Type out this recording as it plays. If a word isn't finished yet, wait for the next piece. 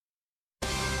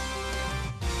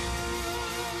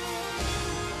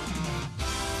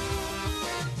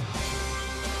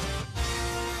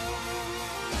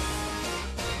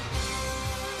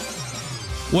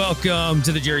Welcome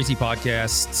to the Gerry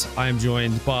podcast. I am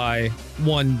joined by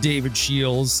one David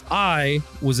Shields. I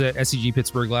was at SCG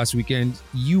Pittsburgh last weekend.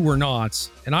 You were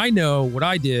not. And I know what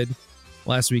I did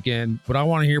last weekend, but I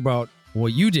want to hear about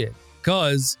what you did,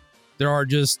 because there are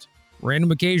just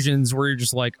random occasions where you're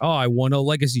just like, oh, I won a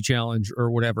legacy challenge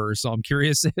or whatever. So I'm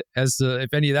curious as to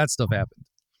if any of that stuff happened.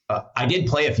 I did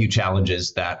play a few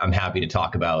challenges that I'm happy to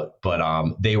talk about, but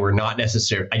they were not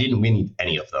necessary. I didn't win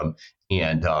any of them.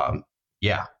 And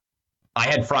yeah, I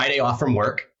had Friday off from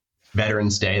work,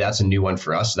 Veterans Day. That's a new one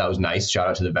for us. So that was nice. Shout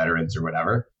out to the veterans or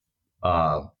whatever.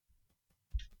 I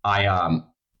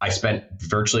spent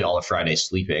virtually all of Friday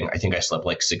sleeping. I think I slept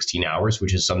like 16 hours,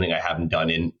 which is something I haven't done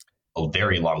in a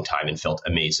very long time and felt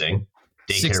amazing.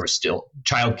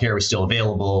 Childcare was still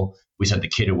available. We sent the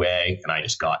kid away and I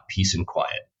just got peace and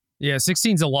quiet. Yeah,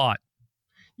 16's a lot.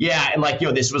 Yeah, and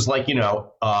this was like,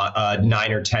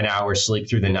 9 or 10 hours sleep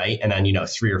through the night, and then,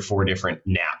 3 or 4 different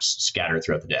naps scattered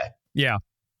throughout the day. Yeah.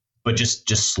 But just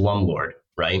slumlord,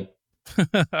 right?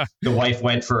 The wife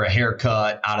went for a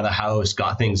haircut, out of the house,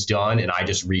 got things done, and I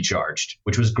just recharged,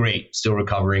 which was great. Still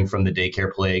recovering from the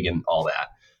daycare plague and all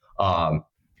that.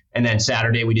 And then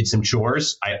Saturday we did some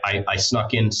chores. I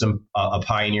snuck in a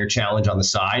Pioneer challenge on the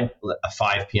side, a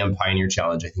 5 p.m. Pioneer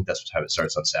challenge. I think that's what time it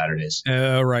starts on Saturdays.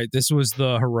 Right. This was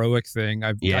the heroic thing.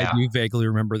 I do vaguely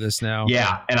remember this now.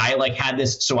 Yeah. And I had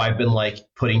this. So I've been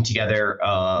putting together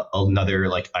another,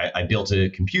 I built a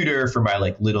computer for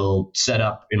my little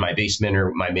setup in my basement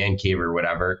or my man cave or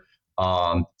whatever.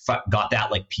 Got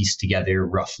that pieced together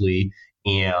roughly,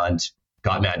 and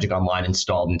got Magic Online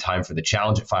installed in time for the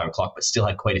challenge at 5 o'clock, but still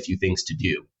had quite a few things to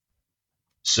do.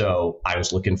 So I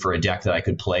was looking for a deck that I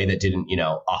could play that didn't,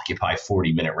 occupy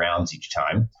 40-minute rounds each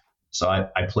time. So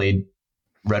I played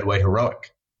Red, White,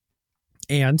 Heroic.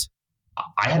 And?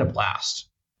 I had a blast.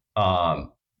 I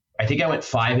think I went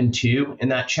 5-2 in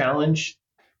that challenge.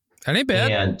 That ain't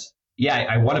bad. And yeah,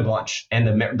 I won a bunch.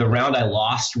 And the round I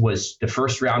lost was the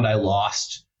first round I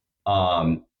lost.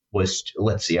 I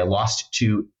lost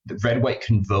to the Red White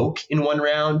Convoke in one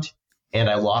round,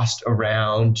 and I lost a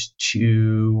round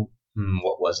to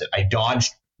what was it? I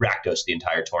dodged Rakdos the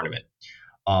entire tournament.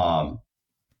 I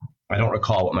don't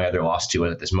recall what my other loss to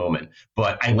was at this moment,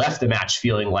 but I left the match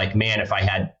feeling like, man, if I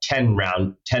had 10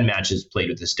 matches played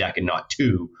with this deck and not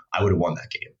 2, I would have won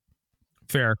that game.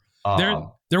 Fair.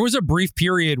 There was a brief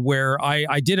period where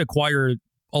I did acquire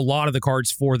a lot of the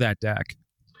cards for that deck.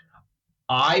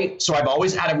 So I've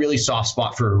always had a really soft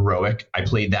spot for Heroic. I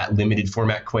played that limited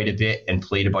format quite a bit and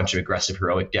played a bunch of aggressive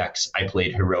Heroic decks. I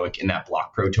played Heroic in that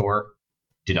Block Pro Tour.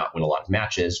 Did not win a lot of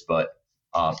matches, but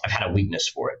I've had a weakness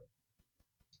for it.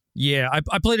 Yeah,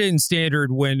 I played it in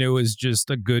Standard when it was just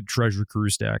a good Treasure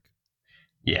Cruise deck.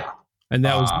 Yeah. And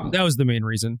that was the main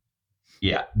reason.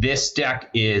 Yeah, this deck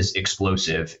is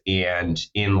explosive. And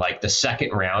in the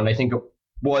second round, I think it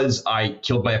was, I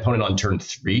killed my opponent on turn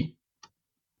 3.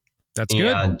 That's good.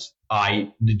 And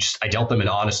I dealt them an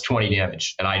honest 20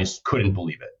 damage, and I just couldn't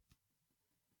believe it.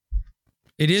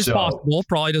 It is possible.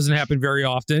 Probably doesn't happen very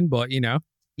often, but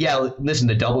Yeah, listen,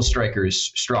 the double striker is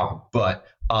strong, but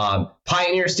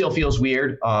Pioneer still feels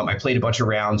weird. I played a bunch of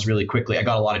rounds really quickly. I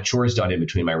got a lot of chores done in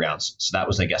between my rounds, so that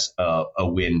was, I guess, a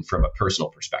win from a personal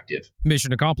perspective.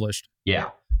 Mission accomplished. Yeah.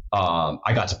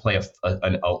 I got to play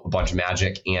a bunch of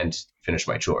Magic and finish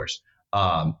my chores.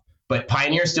 But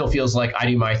Pioneer still feels like I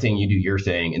do my thing, you do your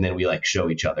thing, and then we show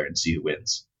each other and see who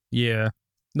wins. Yeah,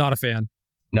 not a fan.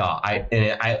 No,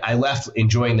 I left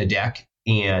enjoying the deck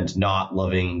and not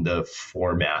loving the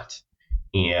format.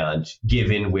 And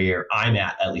given where I'm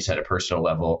at least at a personal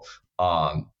level,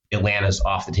 Atlanta's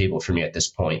off the table for me at this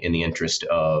point in the interest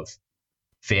of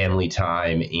family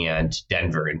time and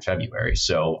Denver in February.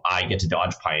 So I get to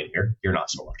dodge Pioneer. You're not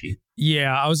so lucky.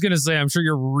 Yeah, I was going to say, I'm sure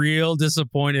you're real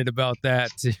disappointed about that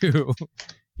too.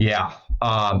 Yeah.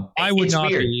 I would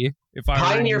not weird. Be. If I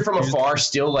Pioneer from afar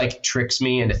still tricks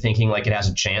me into thinking it has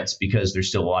a chance because there's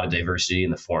still a lot of diversity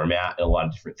in the format and a lot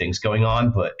of different things going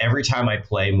on. But every time I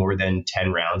play more than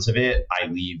 10 rounds of it, I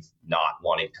leave not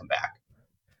wanting to come back.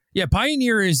 Yeah,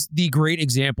 Pioneer is the great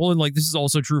example. And this is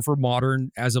also true for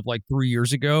Modern as of 3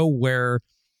 years ago, where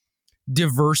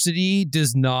diversity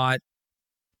does not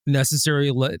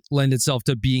necessarily lend itself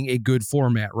to being a good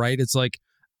format, right? It's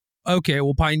okay,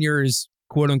 well, Pioneer is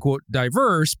quote unquote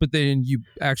diverse, but then you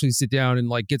actually sit down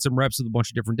and get some reps with a bunch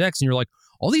of different decks and you're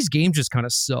all these games just kind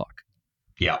of suck.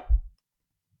 Yeah.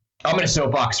 I'm going to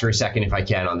soapbox for a second if I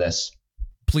can on this.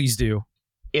 Please do.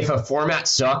 If a format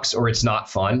sucks or it's not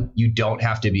fun, you don't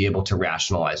have to be able to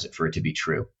rationalize it for it to be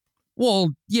true. Well,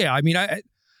 yeah, I mean,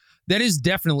 that is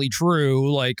definitely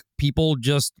true. People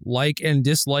just like and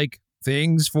dislike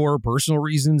things for personal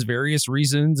reasons, various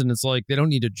reasons, and it's like they don't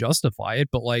need to justify it,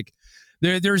 but like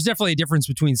there's definitely a difference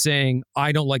between saying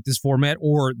I don't like this format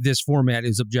or this format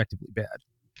is objectively bad.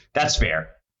 That's fair.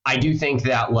 I do think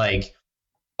that like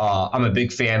I'm a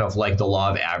big fan of like the law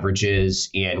of averages,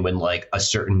 and when like a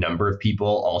certain number of people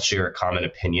all share a common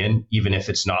opinion, even if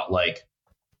it's not like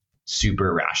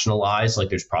super rationalized, like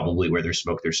there's probably where there's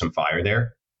smoke, there's some fire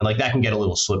there. And like that can get a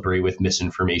little slippery with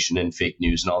misinformation and fake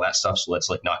news and all that stuff. So let's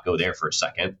like not go there for a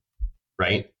second.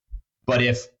 Right. But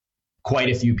if quite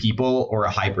a few people or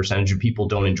a high percentage of people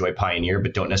don't enjoy Pioneer,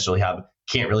 but don't necessarily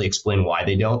can't really explain why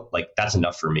they don't, like that's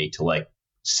enough for me to like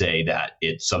say that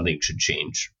it's something should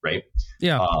change. Right.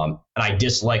 Yeah. And I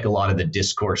dislike a lot of the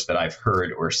discourse that I've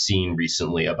heard or seen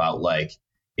recently about like,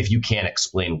 if you can't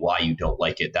explain why you don't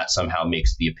like it, that somehow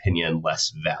makes the opinion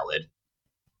less valid.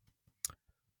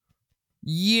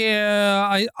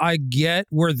 Yeah, I get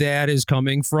where that is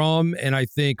coming from. And I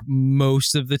think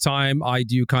most of the time I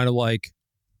do kind of like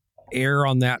err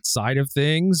on that side of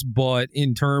things. But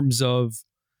in terms of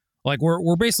like,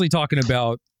 we're basically talking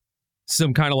about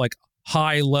some kind of like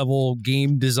high level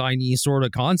game designy sort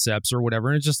of concepts or whatever.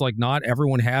 And it's just like not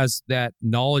everyone has that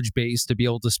knowledge base to be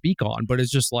able to speak on. But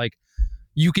it's just like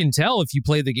you can tell if you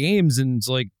play the games and it's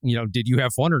like, you know, did you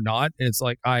have fun or not? And it's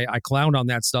like I clown on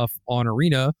that stuff on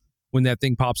Arena when that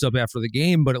thing pops up after the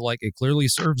game, but it clearly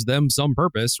serves them some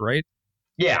purpose, right?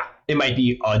 Yeah, it might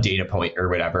be a data point or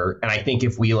whatever. And I think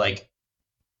if we like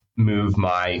move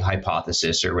my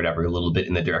hypothesis or whatever a little bit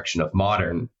in the direction of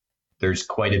Modern, there's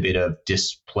quite a bit of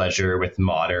displeasure with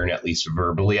Modern, at least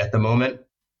verbally at the moment.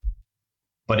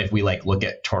 But if we like look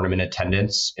at tournament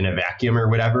attendance in a vacuum or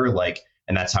whatever, like,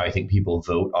 and that's how I think people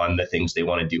vote on the things they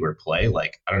want to do or play.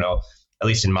 Like, I don't know, at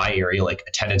least in my area, like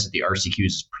attendance at the RCQs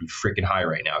is pretty freaking high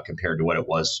right now compared to what it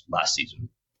was last season.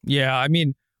 Yeah, I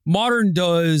mean, Modern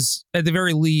does at the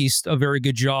very least a very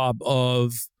good job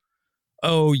of,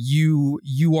 oh, you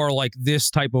are like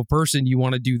this type of person, you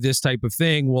want to do this type of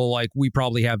thing. Well, like we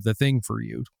probably have the thing for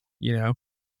you, you know?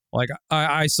 Like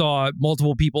I saw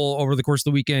multiple people over the course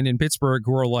of the weekend in Pittsburgh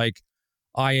who are like,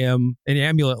 I am an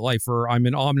Amulet lifer, I'm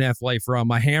an Omnath lifer, I'm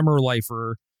a Hammer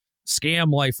lifer,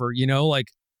 Scam lifer, you know, like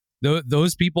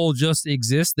those people just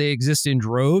exist. They exist in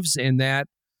droves, and that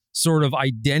sort of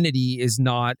identity is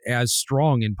not as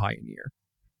strong in Pioneer.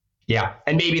 Yeah.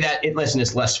 And maybe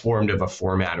it's less formed of a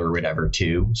format or whatever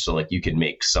too. So like you could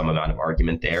make some amount of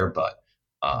argument there, but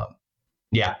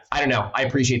yeah, I don't know. I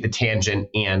appreciate the tangent.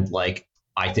 And like,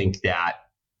 I think that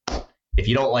if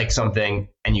you don't like something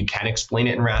and you can explain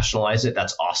it and rationalize it,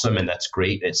 that's awesome. And that's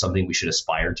great. It's something we should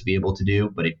aspire to be able to do.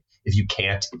 But if you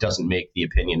can't, it doesn't make the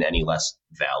opinion any less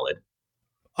valid.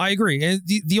 I agree. And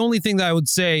the only thing that I would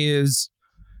say is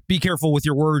be careful with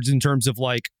your words in terms of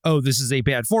like, oh, this is a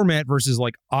bad format versus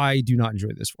like, I do not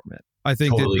enjoy this format. I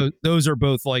think totally. That those are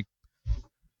both like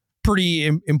pretty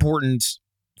important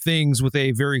things with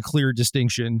a very clear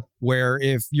distinction, where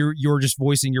if you're just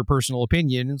voicing your personal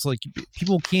opinion, it's like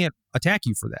people can't attack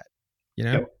you for that, you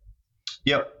know?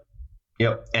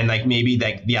 Yep. And like maybe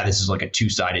like, yeah, this is like a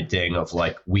two-sided thing of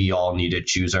like, we all need to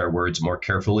choose our words more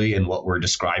carefully in what we're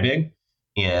describing,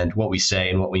 and what we say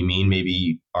and what we mean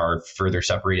maybe are further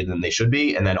separated than they should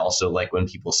be. And then also like when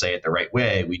people say it the right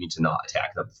way, we need to not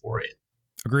attack them for it.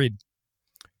 Agreed.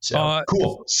 So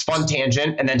cool. Fun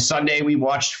tangent. And then Sunday we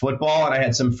watched football, and I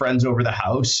had some friends over the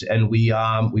house, and we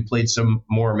played some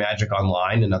more Magic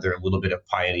Online, another little bit of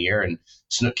Pioneer, and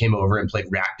Snook came over and played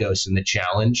Rakdos in the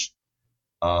challenge,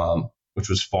 which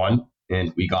was fun.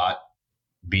 And we got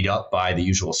beat up by the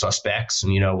usual suspects,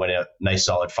 and, you know, went a nice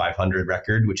solid 500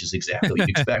 record, which is exactly what you'd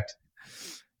expect.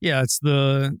 Yeah, it's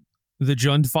the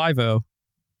Jund 5-0.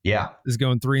 Yeah. Is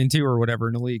going 3-2 or whatever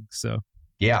in the league. So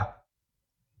yeah.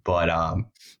 But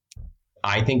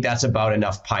I think that's about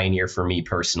enough Pioneer for me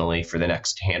personally for the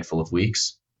next handful of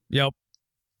weeks. Yep.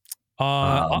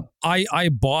 I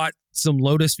bought some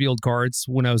Lotus Field cards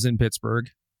when I was in Pittsburgh.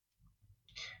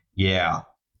 Yeah.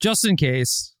 Just in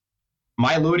case.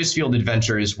 My Lotus Field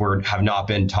adventures have not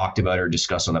been talked about or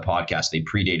discussed on the podcast. They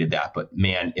predated that. But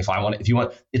man, if you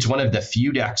want, it's one of the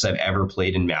few decks I've ever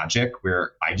played in Magic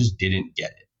where I just didn't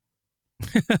get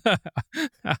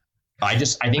it. I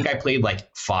think I played like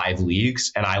 5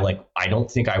 leagues, and I don't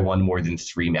think I won more than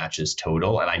 3 matches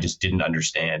total. And I just didn't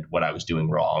understand what I was doing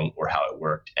wrong or how it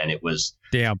worked. And it was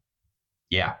damn.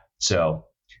 Yeah. So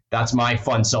that's my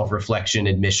fun self-reflection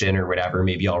admission or whatever.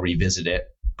 Maybe I'll revisit it,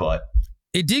 but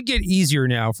it did get easier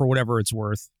now for whatever it's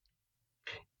worth.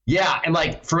 Yeah. And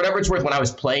like, for whatever it's worth, when I was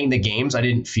playing the games, I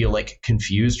didn't feel like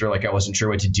confused or like I wasn't sure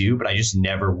what to do, but I just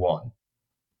never won.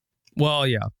 Well,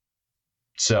 yeah.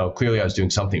 So clearly I was doing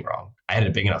something wrong. I had a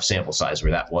big enough sample size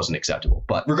where that wasn't acceptable.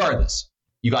 But regardless,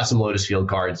 you got some Lotus Field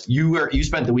cards. You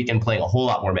spent the weekend playing a whole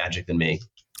lot more Magic than me.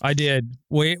 I did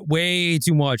way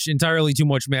too much, entirely too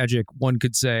much Magic, one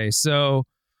could say. So,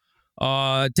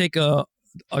 take a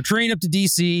train up to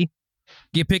DC,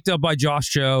 get picked up by Josh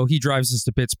Cho. He drives us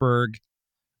to Pittsburgh.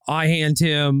 I hand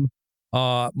him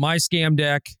my scam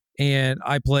deck, and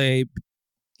I play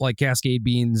like Cascade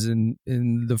Beans in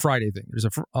the Friday thing. There's a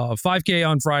 5K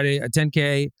on Friday, a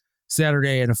 10K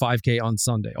Saturday, and a 5K on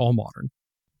Sunday, all modern.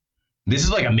 This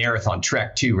is like a marathon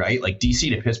trek too, right? Like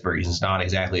DC to Pittsburgh is not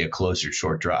exactly a close or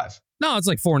short drive. No, it's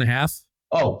like 4.5.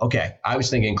 Oh, okay. I was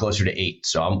thinking closer to 8,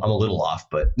 so I'm a little off,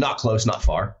 but not close, not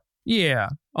far. Yeah.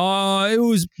 It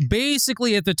was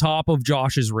basically at the top of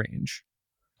Josh's range.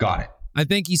 Got it. I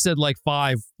think he said like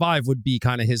 5 would be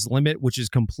kind of his limit, which is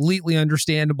completely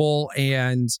understandable.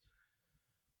 And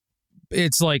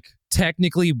it's like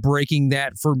technically breaking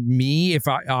that for me if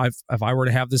I were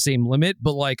to have the same limit.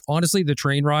 But like, honestly, the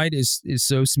train ride is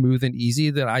so smooth and easy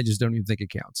that I just don't even think it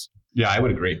counts. Yeah, I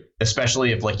would agree.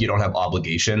 Especially if like you don't have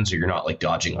obligations or you're not like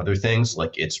dodging other things.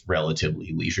 Like it's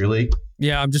relatively leisurely.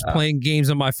 Yeah, I'm just playing games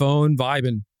on my phone,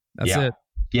 vibing. That's it.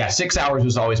 Yeah, 6 hours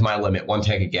was always my limit. 1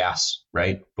 tank of gas,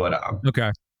 right? But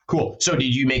okay, cool. So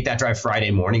did you make that drive Friday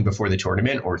morning before the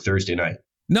tournament or Thursday night?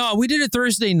 No, we did it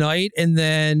Thursday night, and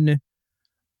then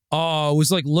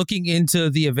was like looking into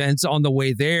the events on the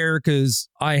way there because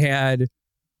I had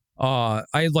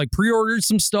like pre-ordered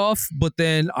some stuff, but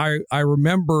then I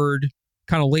remembered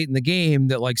kind of late in the game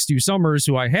that like Stu Summers,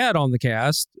 who I had on the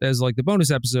cast as like the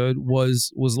bonus episode,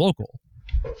 was local.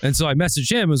 And so I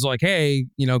messaged him, was like, hey,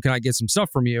 can I get some stuff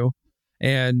from you?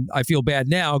 And I feel bad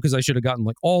now because I should have gotten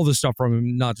like all the stuff from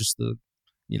him, not just the,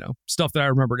 stuff that I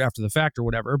remembered after the fact or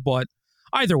whatever. But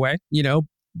either way,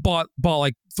 bought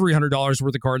like $300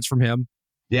 worth of cards from him.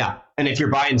 Yeah. And if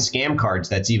you're buying scam cards,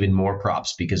 that's even more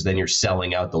props because then you're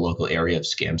selling out the local area of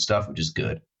scam stuff, which is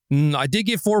good. I did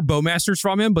get 4 Bowmasters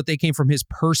from him, but they came from his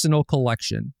personal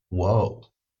collection. Whoa.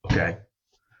 Okay.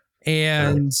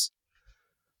 And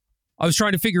I was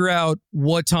trying to figure out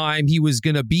what time he was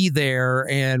going to be there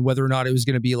and whether or not it was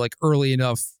going to be like early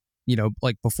enough,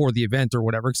 like before the event or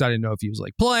whatever. Cause I didn't know if he was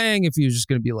like playing, if he was just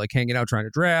going to be like hanging out trying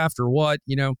to draft or what,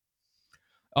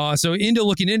 So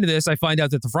looking into this, I find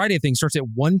out that the Friday thing starts at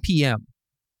 1 p.m.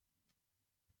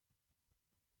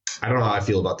 I don't know how I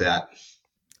feel about that.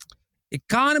 It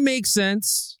kind of makes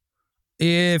sense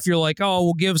if you're like, oh,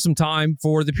 we'll give some time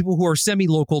for the people who are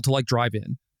semi-local to like drive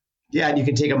in. Yeah, and you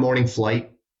can take a morning flight,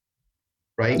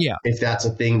 right? Yeah. If that's a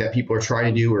thing that people are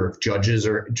trying to do, or if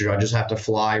judges have to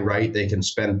fly, right? They can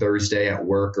spend Thursday at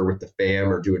work or with the fam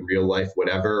or doing real life,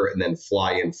 whatever, and then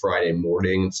fly in Friday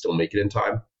morning and still make it in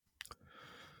time.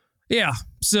 Yeah.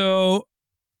 So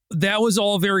that was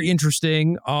all very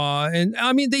interesting. And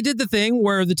I mean, they did the thing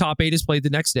where the top 8 is played the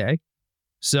next day.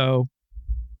 So,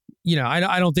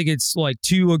 I don't think it's like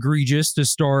too egregious to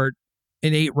start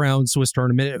an 8-round Swiss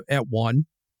tournament at 1.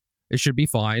 It should be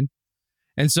fine.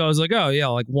 And so I was like, oh yeah,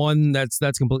 like 1, that's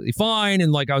completely fine.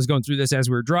 And like I was going through this as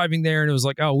we were driving there, and it was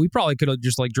like, oh, we probably could have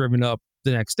just like driven up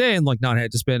the next day and like not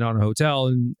had to spend on a hotel.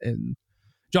 And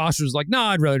Josh was like, nah,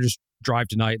 I'd rather just drive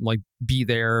tonight and like be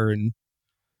there and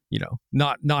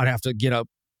not have to get up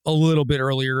a little bit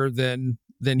earlier than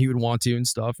he would want to and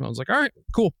stuff. And I was like, all right,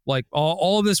 cool. Like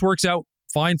all of this works out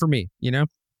fine for me, Yeah.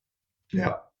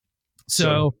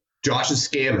 So Josh is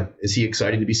scamming. Is he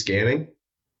excited to be scamming?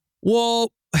 Well,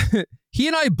 he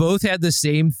and I both had the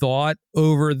same thought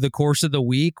over the course of the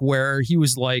week where he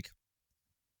was like,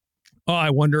 oh, I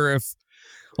wonder if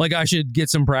like I should get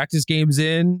some practice games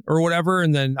in or whatever.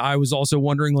 And then I was also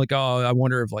wondering like, oh, I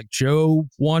wonder if like Joe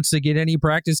wants to get any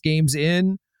practice games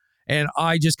in. And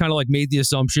I just kind of like made the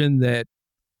assumption that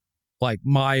like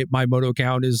my Moto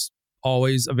account is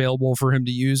always available for him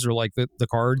to use, or like the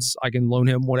cards I can loan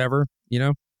him, whatever,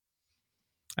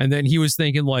 And then he was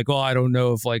thinking like, well, I don't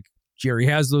know if like Gerry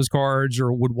has those cards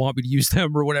or would want me to use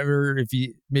them or whatever. If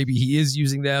maybe he is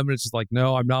using them, and it's just like,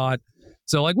 no, I'm not.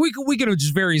 So like we could have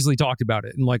just very easily talked about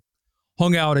it and like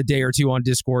hung out a day or two on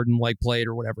Discord and like played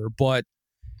or whatever. But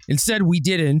instead we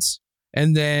didn't.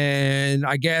 And then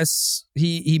I guess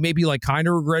he maybe like kind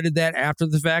of regretted that after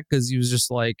the fact, because he was just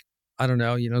like, I don't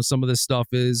know, some of this stuff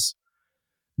is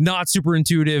not super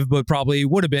intuitive, but probably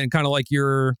would have been kind of like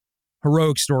your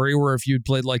heroic story where if you'd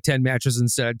played like 10 matches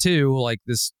instead of 2, like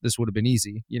this would have been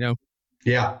easy,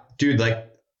 Yeah, dude, like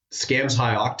scam's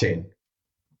high octane.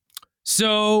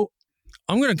 So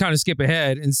I'm going to kind of skip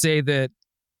ahead and say that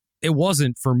it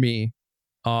wasn't for me.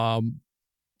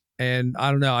 And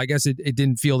I don't know, I guess it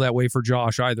didn't feel that way for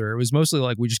Josh either. It was mostly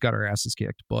like we just got our asses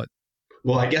kicked, but.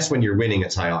 Well, I guess when you're winning,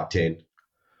 it's high octane.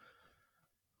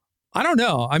 I don't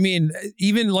know. I mean,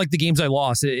 even like the games I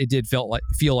lost, it did feel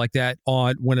like that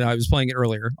on when I was playing it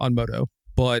earlier on Moto,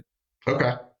 but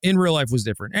Okay. in real life was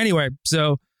different. Anyway,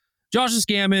 so Josh is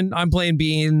scamming. I'm playing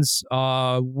beans.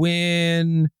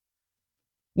 When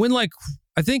like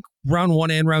I think round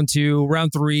 1 and round 2,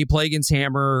 round 3, play against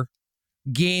Hammer.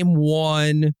 Game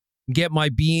 1, get my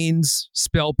beans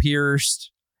spell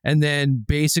pierced, and then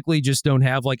basically just don't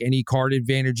have like any card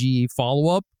advantage-y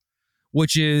follow-up,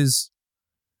 which is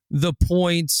the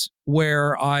point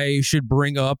where I should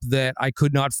bring up that I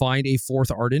could not find a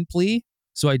 4th Ardent plea.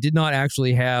 So I did not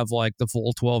actually have like the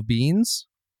full 12 beans.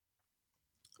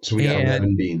 So we got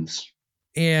 11 beans.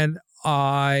 And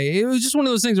it was just one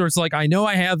of those things where it's like, I know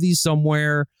I have these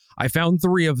somewhere. I found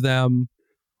 3 of them.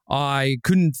 I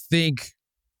couldn't think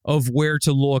of where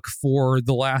to look for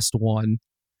the last one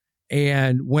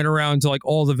and went around to like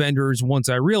all the vendors once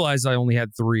I realized I only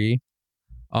had 3.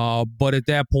 But at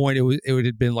that point, it would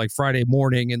have been like Friday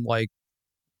morning and like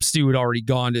Stu had already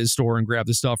gone to his store and grabbed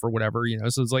the stuff or whatever, you know.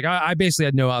 So it's like I basically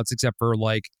had no outs except for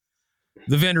like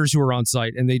the vendors who were on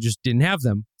site and they just didn't have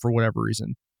them for whatever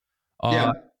reason.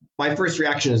 Yeah. My first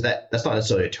reaction is that that's not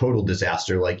necessarily a total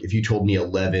disaster. Like if you told me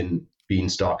 11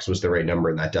 beanstalks was the right number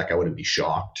in that deck, I wouldn't be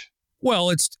shocked. Well,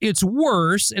 it's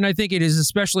worse, and I think it is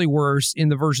especially worse in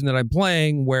the version that I'm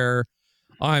playing where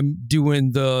I'm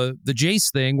doing the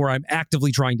Jace thing where I'm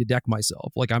actively trying to deck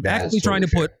myself. Like I'm actively trying to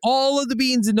put all of the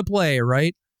beans into play,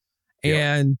 right? Yep.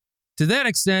 And to that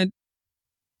extent,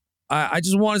 I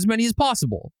just want as many as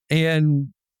possible. And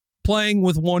playing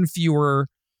with 1 fewer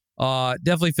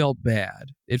definitely felt bad.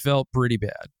 It felt pretty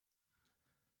bad.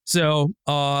 So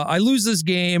I lose this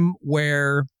game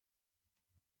where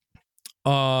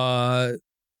I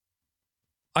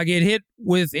get hit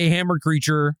with a hammered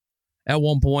creature at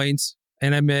one point,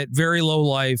 and I'm at very low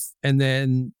life, and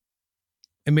then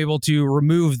I'm able to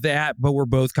remove that, but we're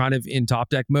both kind of in top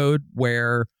deck mode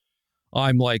where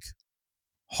I'm like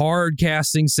hard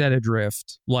casting Set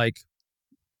Adrift, like,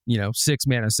 you know, 6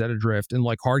 mana Set Adrift, and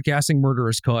like hard casting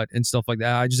Murderous Cut and stuff like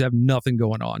that. I just have nothing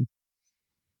going on.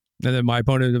 And then my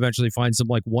opponent eventually finds some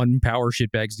like 1 power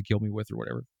shitbags to kill me with or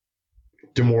whatever.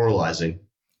 Demoralizing.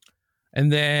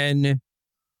 And then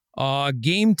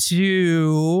game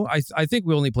 2, I think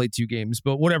we only played 2 games,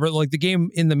 but whatever. Like the game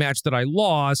in the match that I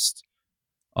lost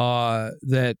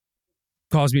that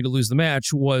caused me to lose the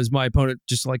match was my opponent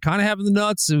just like kind of having the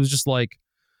nuts. It was just like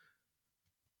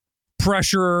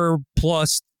pressure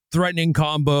plus threatening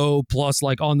combo plus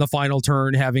like on the final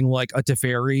turn having like a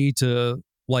Teferi to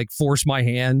like force my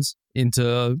hands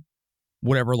into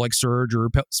whatever like surge or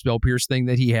spell pierce thing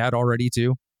that he had already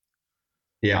too.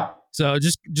 Yeah. So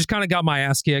just kind of got my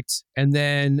ass kicked. And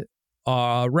then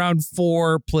round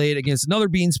 4 played against another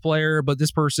Beans player, but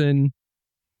this person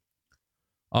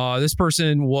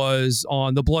was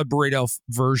on the Blood Braid Elf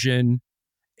version.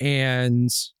 And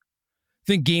I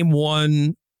think game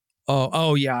 1,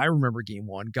 oh yeah, I remember game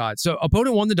 1. God. So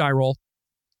opponent won the die roll.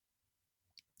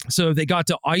 So they got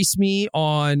to ice me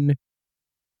on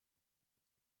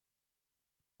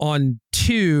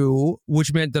 2,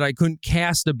 which meant that I couldn't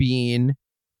cast a bean.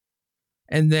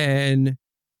 And then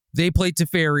they played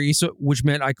Teferi, which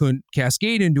meant I couldn't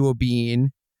cascade into a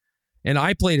bean. And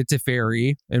I played a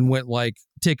Teferi and went like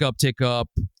tick up.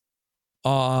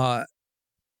 For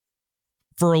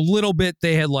a little bit,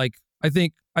 they had like I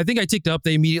think I ticked up.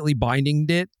 They immediately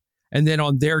bindinged it, and then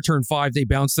on their turn 5, they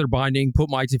bounced their binding, put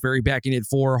my Teferi back in at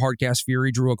 4, hardcast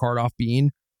Fury, drew a card off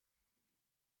bean,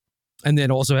 and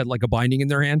then also had like a binding in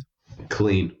their hand.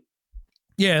 Clean.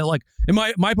 Yeah, like, and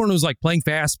my opponent was like playing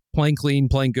fast, playing clean,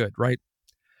 playing good, right?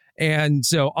 And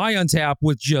so I untap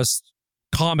with just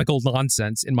comical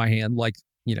nonsense in my hand, like,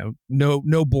 you know,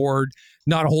 no board,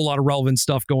 not a whole lot of relevant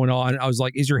stuff going on. I was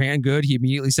like, "Is your hand good?" He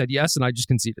immediately said yes, and I just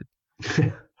conceded.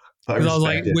 I was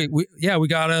like, we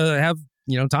gotta have,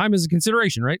 you know, time as a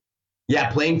consideration, right? Yeah,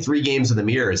 playing 3 games in the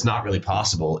mirror is not really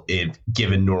possible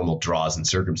given normal draws and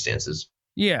circumstances.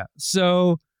 Yeah,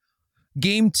 so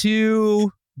game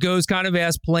 2 goes kind of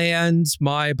as planned.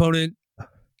 My opponent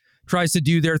tries to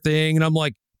do their thing, and I'm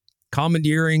like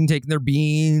commandeering, taking their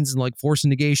beans and like force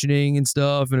negationing and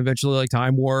stuff, and eventually like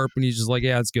time warp, and he's just like,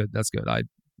 "Yeah, that's good. I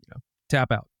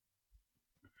tap out."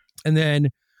 And then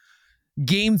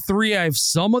game 3, I have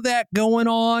some of that going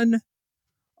on,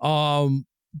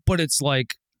 but it's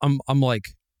like I'm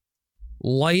like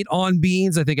light on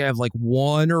beans. I think I have like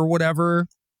 1 or whatever,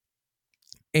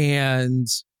 and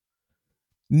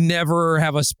never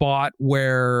have a spot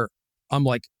where I'm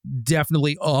like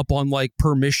definitely up on like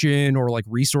permission or like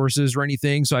resources or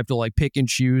anything. So I have to like pick and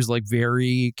choose like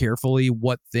very carefully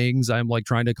what things I'm like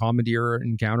trying to commandeer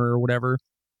and counter or whatever.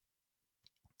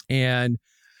 And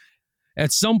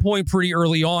at some point pretty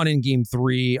early on in game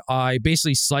 3, I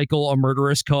basically cycle a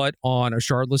murderous cut on a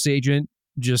shardless agent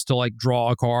just to like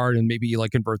draw a card and maybe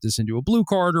like convert this into a blue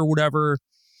card or whatever.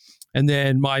 And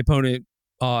then my opponent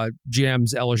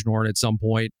jams Elish Norn at some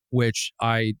point, which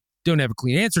I don't have a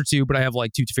clean answer to, but I have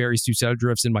like 2 Teferis, 2 Shadow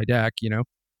Drifts in my deck, you know.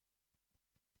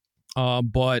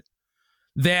 But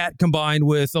that combined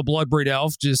with a Bloodbraid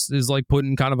Elf just is like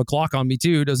putting kind of a clock on me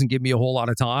too. It doesn't give me a whole lot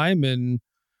of time. And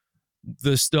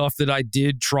the stuff that I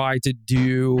did try to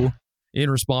do in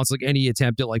response, like any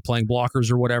attempt at like playing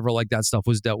blockers or whatever, like that stuff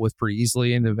was dealt with pretty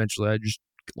easily. And eventually I just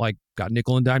like got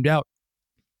nickel and dimed out.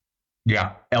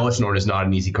 Yeah. Elish Norn is not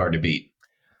an easy card to beat.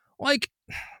 Like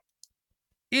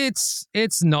it's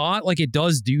not like it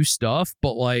does do stuff,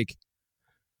 but like,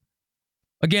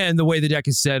 again, the way the deck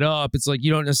is set up, it's like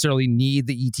you don't necessarily need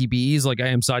the ETBs. Like I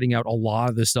am siding out a lot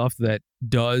of the stuff that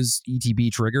does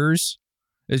ETB triggers.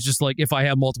 It's just like if I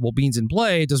have multiple beans in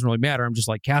play, it doesn't really matter. I'm just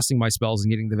like casting my spells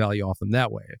and getting the value off them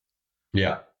that way.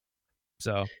 Yeah.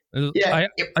 So yeah,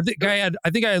 I think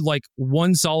I had like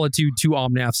 1 Solitude, 2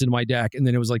 Omnaths in my deck, and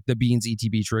then it was like the beans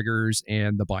ETB triggers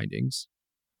and the bindings.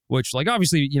 Which like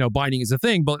obviously, you know, binding is a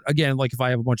thing, but again, like if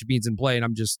I have a bunch of beans in play and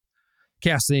I'm just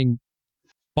casting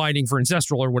binding for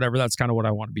ancestral or whatever, that's kind of what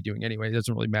I want to be doing anyway. It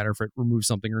doesn't really matter if it removes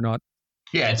something or not.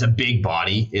 Yeah, it's a big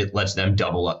body. It lets them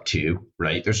double up too,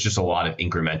 right? There's just a lot of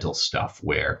incremental stuff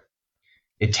where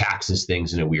it taxes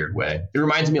things in a weird way. It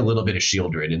reminds me a little bit of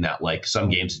Shieldred in that like some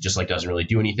games it just like doesn't really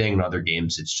do anything, and other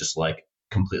games it's just like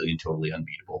completely and totally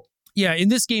unbeatable. Yeah, in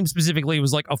this game specifically, it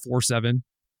was like a 4/7,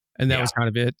 and that was kind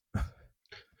of it.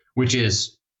 Which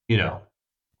is, you know,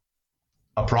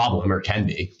 a problem, or can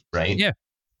be, right? Yeah.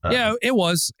 Yeah, it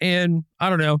was. And I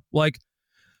don't know, like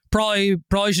probably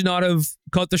should not have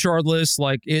cut the shardless.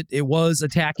 Like it was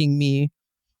attacking me,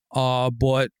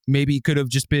 but maybe could have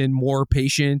just been more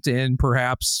patient and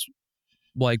perhaps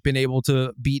like been able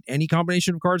to beat any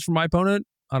combination of cards from my opponent.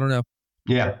 I don't know.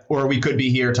 Yeah. Or we could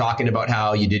be here talking about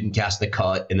how you didn't cast the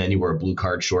cut and then you were a blue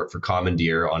card short for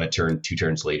Commandeer on a turn 2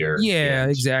 turns later. Yeah,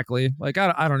 exactly. Like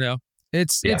I don't know.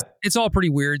 It's all pretty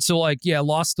weird. So like, yeah,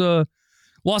 lost a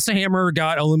hammer,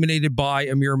 got eliminated by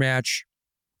a mirror match.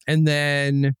 And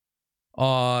then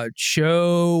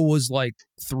Cho was like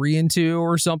 3-2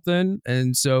 or something.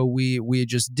 And so we had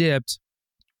just dipped.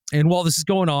 And while this is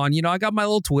going on, you know, I got my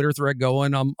little Twitter thread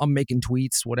going. I'm making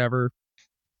tweets, whatever.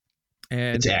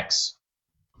 And it's X.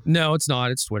 No, it's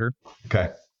not. It's Twitter. Okay.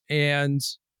 And,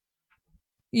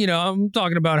 you know, I'm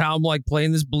talking about how I'm like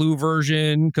playing this blue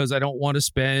version because I don't want to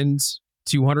spend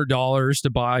 $200 to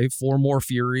buy 4 more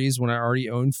Furies when I already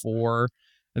own 4.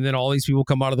 And then all these people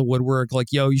come out of the woodwork like,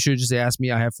 yo, you should have just asked me.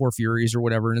 I have 4 Furies or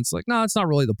whatever. And it's like, no, it's not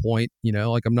really the point. You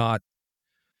know, like I'm not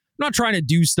trying to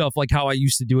do stuff like how I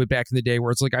used to do it back in the day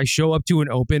where it's like I show up to an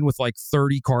open with like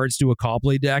 30 cards to a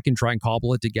cobble deck and try and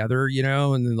cobble it together, you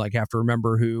know, and then like have to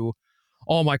remember who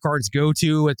all my cards go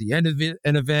to at the end of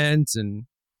an event. And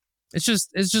it's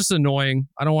just annoying.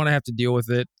 I don't want to have to deal with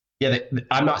it. Yeah,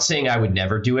 I'm not saying I would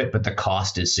never do it, but the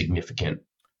cost is significant.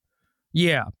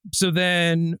 Yeah. So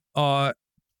then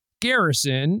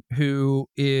Garrison, who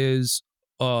is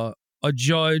a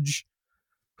judge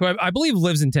who I believe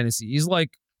lives in Tennessee. He's like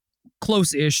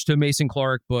close-ish to Mason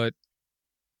Clark, but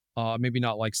maybe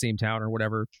not like same town or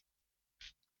whatever.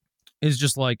 Is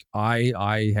just like,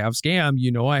 I have scam.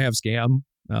 You know, I have scam.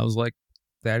 And I was like,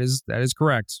 that is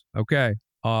correct. Okay.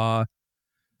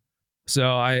 So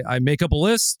I make up a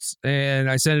list and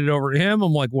I send it over to him.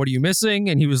 I'm like, what are you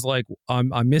missing? And he was like, I'm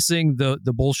missing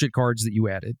the bullshit cards that you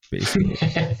added, basically.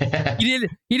 He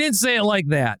didn't say it like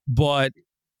that, but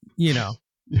you know,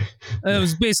 it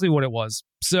was basically what it was.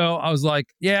 So I was like,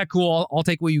 yeah, cool. I'll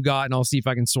take what you got and I'll see if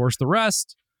I can source the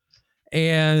rest.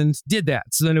 And did that.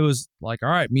 So then it was like, all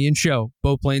right, me and Cho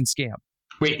both playing scam.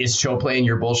 Wait, is Cho playing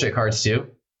your bullshit cards too?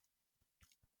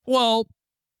 Well,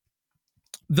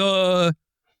 the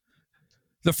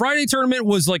Friday tournament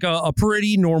was like a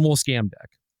pretty normal scam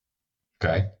deck.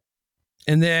 Okay.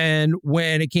 And then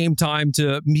when it came time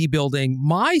to me building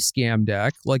my scam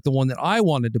deck, like the one that I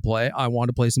wanted to play, I wanted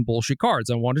to play some bullshit cards.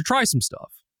 I wanted to try some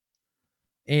stuff.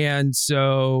 And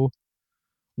so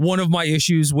one of my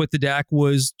issues with the deck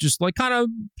was just like kind of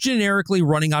generically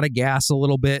running out of gas a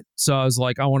little bit. So I was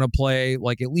like, I want to play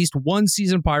like at least 1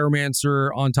 Seasoned Pyromancer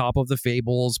on top of the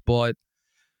Fables, but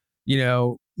you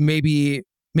know, maybe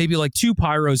like 2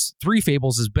 Pyros, 3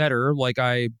 Fables is better. Like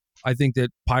I think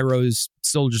that Pyro is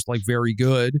still just like very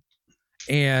good.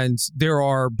 And there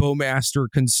are Bowmaster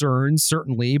concerns,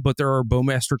 certainly, but there are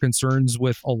Bowmaster concerns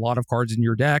with a lot of cards in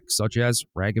your deck, such as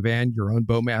Ragavan, your own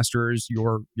Bowmasters,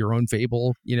 your own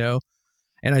Fable, you know.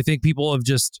 And I think people have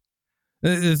just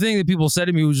The thing that people said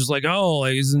to me was just like, oh,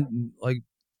 like, isn't like,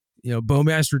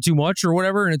 Bowmaster too much or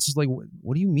whatever? And it's just like,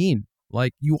 what do you mean?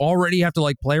 Like, you already have to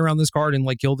like play around this card and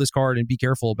like kill this card and be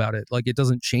careful about it. Like, it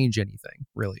doesn't change anything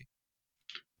really.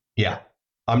 Yeah.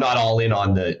 I'm not all in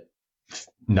on the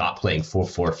not playing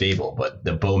 4/4 Fable, but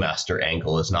the Bowmaster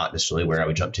angle is not necessarily where I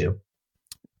would jump to.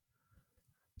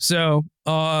 So,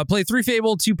 play 3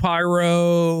 Fable, 2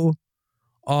 Pyro.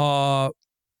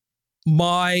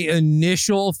 My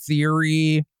initial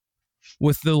theory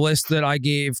with the list that I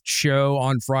gave Cho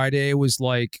on Friday was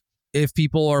like, if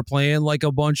people are playing like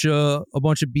a bunch of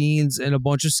beans and a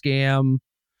bunch of scam,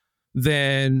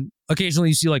 then occasionally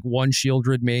you see like one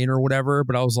Shieldred main or whatever.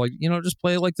 But I was like, just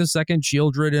play like the second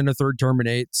Shieldred and a third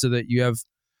Terminate so that you have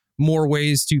more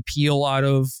ways to peel out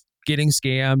of getting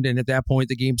scammed. And at that point,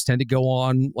 the games tend to go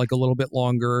on like a little bit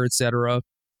longer, etc.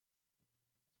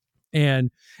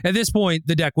 And at this point,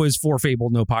 the deck was 4 Fable,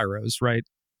 no Pyros, right?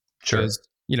 Sure. Because,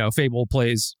 Fable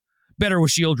plays better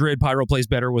with Shieldred, Pyro plays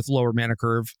better with lower mana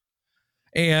curve.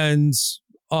 And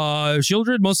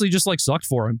Shieldred mostly just like sucked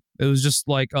for him. It was just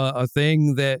like a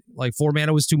thing that like 4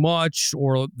 mana was too much,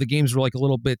 or the games were like a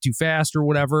little bit too fast or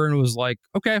whatever. And it was like,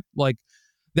 okay, like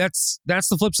that's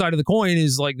the flip side of the coin,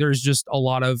 is like there's just a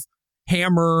lot of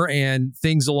hammer and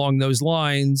things along those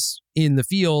lines in the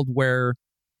field where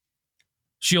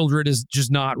Shieldred is just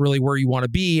not really where you want to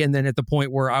be. And then at the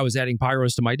point where I was adding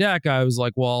Pyros to my deck, I was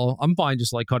like, well, I'm fine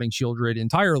just like cutting Shieldred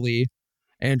entirely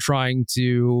and trying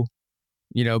to,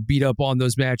 beat up on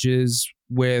those matches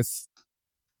with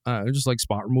just like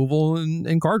spot removal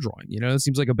and card drawing. It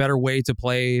seems like a better way to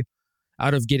play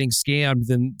out of getting scammed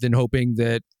than hoping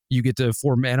that you get to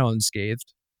 4 mana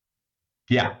unscathed.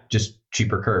 Yeah, just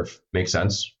cheaper curve. Makes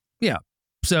sense. Yeah.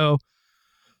 So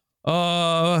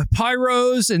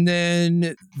Pyros, and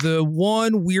then the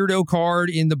one weirdo card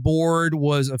in the board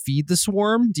was a Feed the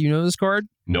Swarm. Do you know this card?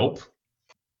 Nope.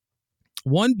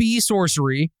 1B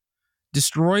sorcery,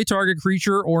 destroy target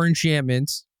creature or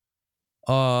enchantment.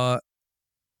 I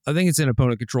think it's in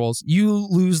opponent controls. You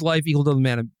lose life equal to the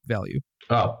mana value.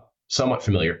 Oh, somewhat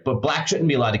familiar. But black shouldn't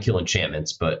be allowed to kill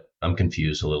enchantments, but I'm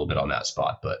confused a little bit on that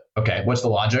spot. But okay, what's the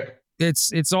logic? It's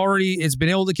been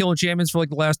able to kill enchantments for like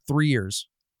the last 3 years.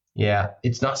 Yeah,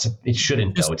 it's not. It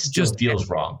shouldn't though. It still feels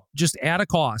wrong. Just at a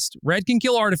cost. Red can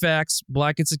kill artifacts.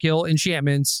 Black gets to kill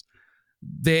enchantments.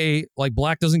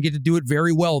 Black doesn't get to do it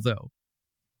very well though.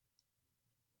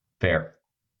 Fair.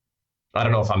 I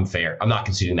don't know if I'm fair. I'm not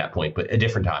conceding that point, but a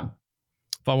different time.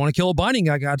 If I want to kill a binding,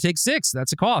 I gotta take 6.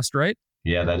 That's a cost, right?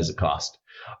 Yeah, that is a cost.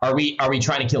 Are we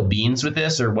trying to kill beans with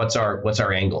this, or what's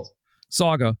our angle?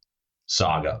 Saga.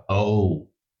 Oh,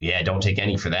 yeah. Don't take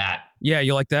any for that. Yeah,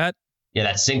 you like that? Yeah,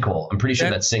 that's sinkhole. I'm pretty sure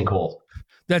that's sinkhole.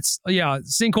 That's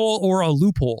sinkhole or a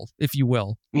loophole, if you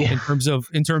will, yeah. in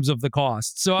terms of the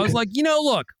cost. So I was like,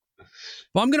 look, if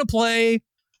I'm gonna play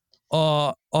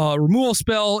a removal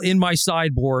spell in my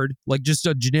sideboard, like just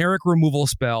a generic removal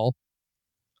spell,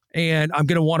 and I'm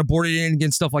gonna want to board it in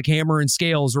against stuff like Hammer and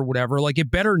Scales or whatever, like it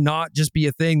better not just be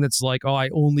a thing that's like, oh, I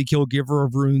only kill Giver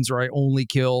of Runes, or I only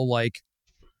kill like,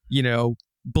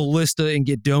 Ballista and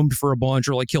get domed for a bunch,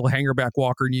 or like kill Hangerback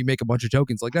Walker and you make a bunch of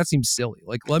tokens. Like that seems silly.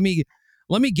 Like let me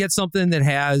get something that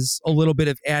has a little bit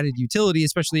of added utility,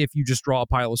 especially if you just draw a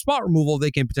pile of spot removal. They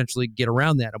can potentially get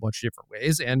around that a bunch of different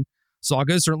ways, and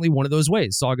Saga is certainly one of those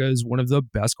ways. Saga is one of the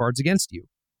best cards against you.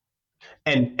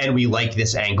 And we like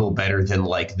this angle better than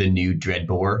like the new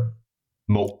Dreadbore,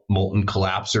 Molten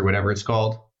Collapse or whatever it's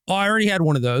called. Oh, I already had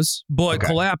one of those, but okay.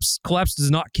 Collapse does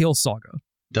not kill Saga.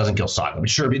 Doesn't kill Saga, but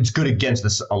sure, it's good against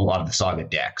a lot of the Saga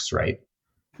decks, right?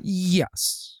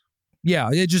 Yes. Yeah,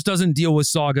 it just doesn't deal with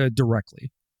Saga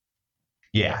directly.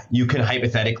 Yeah, you can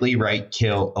hypothetically, right,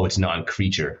 kill, it's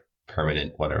non-creature,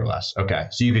 permanent, one or less. Okay,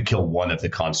 so you could kill one of the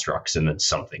constructs and then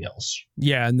something else.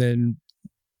 Yeah, and then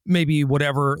maybe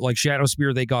whatever, like Shadow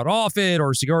Spear they got off it,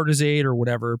 or Sigarda's Aid or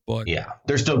whatever, but... Yeah,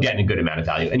 they're still getting a good amount of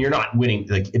value, and you're not winning,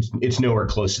 like, it's nowhere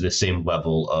close to the same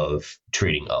level of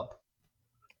trading up.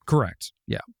 Correct.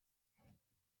 Yeah.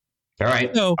 All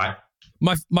right. So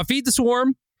my Feed the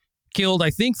Swarm killed, I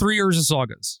think, 3 Urza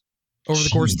Sagas over the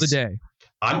course of the day.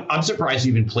 I'm surprised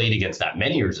you even played against that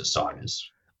many Urza Sagas.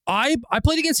 I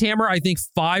played against Hammer, I think,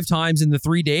 5 times in the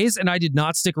 3 days, and I did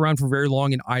not stick around for very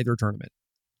long in either tournament.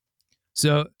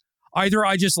 So either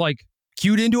I just like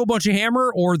queued into a bunch of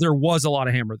Hammer, or there was a lot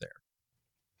of Hammer there.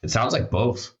 It sounds like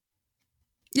both.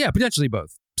 Yeah, potentially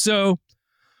both. So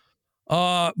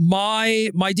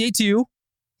my day 2,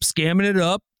 scamming it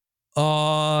up.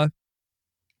 I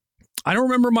don't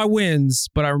remember my wins,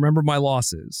 but I remember my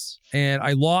losses. And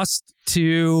I lost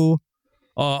to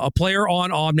a player on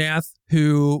Omnath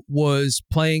who was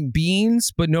playing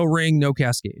beans, but no ring, no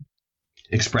cascade.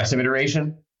 Expressive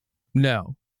iteration?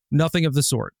 No, nothing of the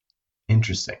sort.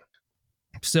 Interesting.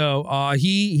 So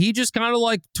he just kind of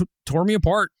like tore me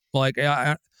apart. Like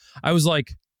I was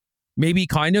like maybe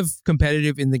kind of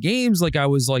competitive in the games. Like I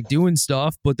was like doing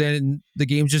stuff, but then the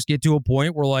games just get to a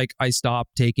point where like I stop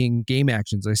taking game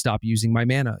actions. I stop using my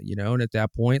mana, you know, and at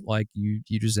that point, like you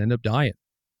just end up dying.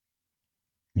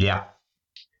 Yeah.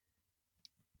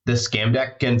 The scam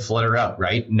deck can flutter out,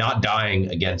 right? Not dying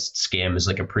against scam is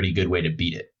like a pretty good way to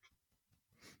beat it.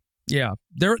 Yeah.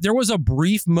 There was a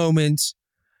brief moment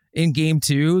in game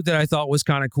 2 that I thought was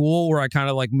kind of cool where I kind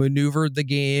of like maneuvered the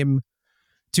game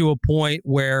to a point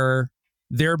where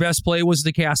their best play was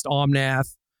to cast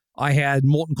Omnath. I had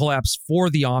Molten Collapse for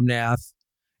the Omnath,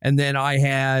 and then I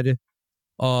had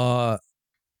a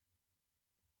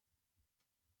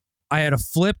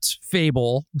flipped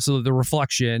Fable, so the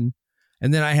reflection,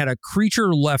 and then I had a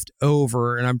creature left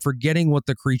over, and I'm forgetting what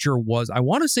the creature was. I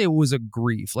want to say it was a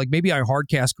Grief. Like maybe I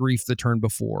hardcast Grief the turn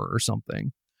before or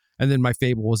something, and then my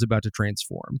Fable was about to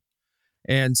transform.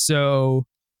 And so,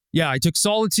 yeah, I took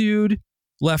Solitude,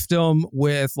 left them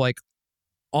with like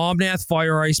Omnath,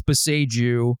 Fire Ice,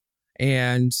 Beseiju,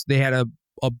 and they had a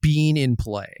bean in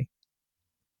play.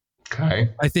 Okay.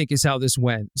 I think is how this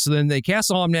went. So then they cast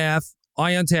Omnath,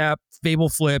 I untap, Fable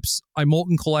flips, I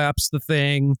Molten Collapse the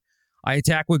thing, I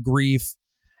attack with Grief,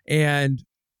 and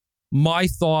my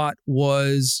thought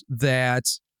was that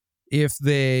if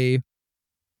they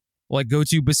like go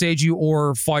to Beseiju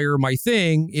or fire my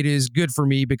thing, it is good for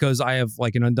me because I have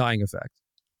like an Undying effect.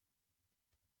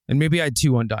 And maybe I had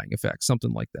 2 Undying effects,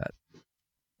 something like that.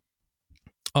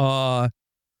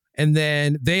 And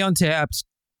then they untapped.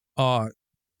 So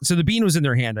the bean was in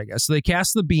their hand, I guess. So they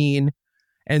cast the bean,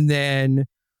 and then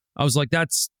I was like,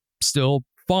 that's still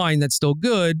fine. That's still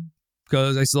good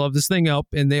because I still have this thing up,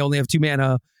 and they only have 2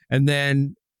 mana. And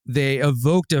then they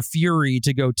evoked a Fury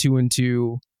to go 2 and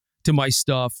 2 to my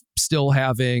stuff, still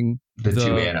having the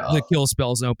 2 mana the kill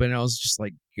spells open. And I was just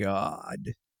like,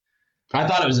 God. I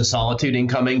thought it was a Solitude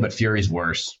incoming, but Fury's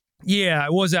worse. Yeah,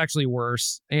 it was actually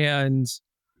worse. And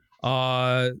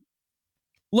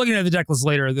looking at the deck list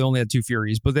later, they only had 2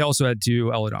 Furies, but they also had 2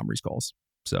 Eladamri's calls.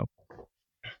 So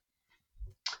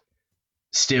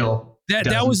still,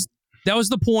 that was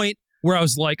the point where I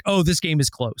was like, oh, this game is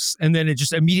close. And then it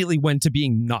just immediately went to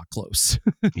being not close.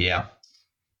 Yeah.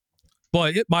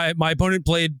 But my opponent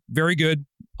played very good.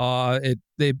 I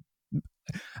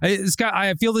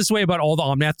feel this way about all the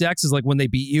Omnath decks is like when they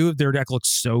beat you, their deck looks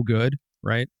so good,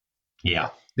 right? Yeah.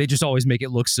 They just always make it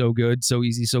look so good, so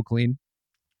easy, so clean.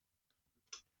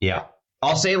 Yeah.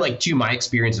 I'll say like to my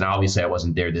experience, and obviously I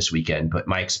wasn't there this weekend, but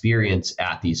my experience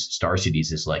at these Star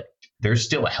Cities is like there's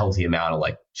still a healthy amount of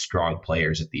like strong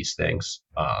players at these things.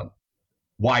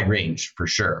 Wide range for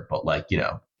sure, but like, you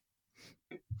know,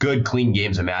 good clean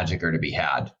games of Magic are to be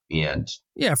had. And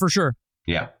yeah, for sure.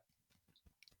 Yeah.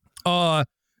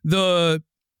 The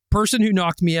person who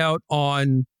knocked me out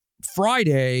on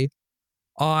Friday,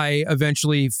 I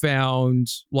eventually found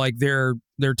like their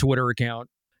Twitter account,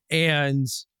 and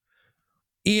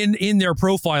in their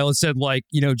profile it said like,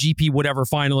 you know, GP whatever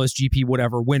finalist, GP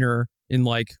whatever winner in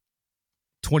like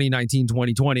 2019,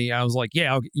 2020. I was like,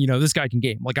 yeah, you know, this guy can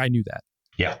game. Like I knew that.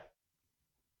 Yeah.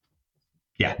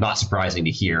 Yeah, not surprising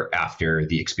to hear after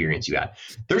the experience you had.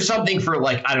 There's something for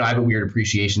like, I don't know, I have a weird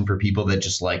appreciation for people that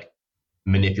just like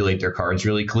manipulate their cards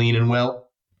really clean and well.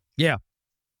 Yeah.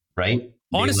 Right?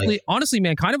 Honestly,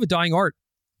 man, kind of a dying art.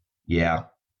 Yeah.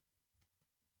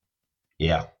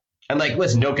 Yeah. And like,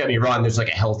 listen, don't get me wrong. There's like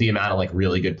a healthy amount of like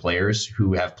really good players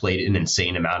who have played an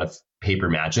insane amount of paper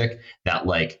Magic that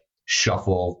like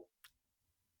shuffle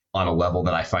on a level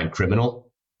that I find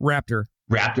criminal. Raptor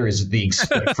is the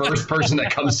first person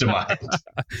that comes to mind.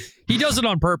 He does it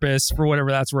on purpose for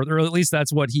whatever that's worth, or at least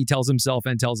that's what he tells himself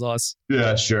and tells us.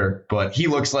 Yeah, sure. But he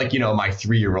looks like, you know, my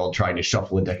 3-year-old trying to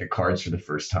shuffle a deck of cards for the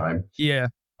first time. Yeah.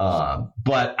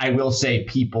 But I will say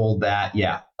people that,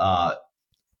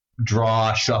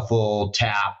 draw, shuffle,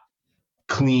 tap,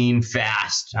 clean,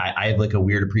 fast. I have like a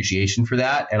weird appreciation for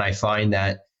that. And I find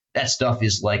that stuff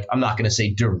is like, I'm not going to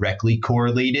say directly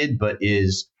correlated, but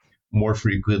is more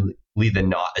frequently than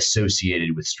not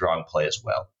associated with strong play as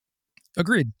well.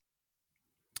 Agreed.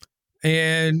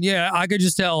 And yeah, I could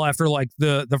just tell after like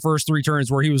the first 3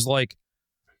 turns where he was like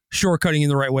shortcutting in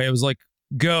the right way. It was like,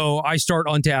 go, I start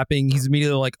untapping. He's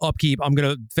immediately like, upkeep, I'm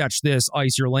going to fetch this,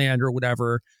 ice your land or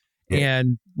whatever. Yeah.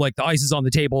 And like the ice is on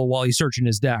the table while he's searching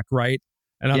his deck, right?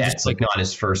 And I'm just it's like not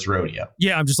his first rodeo.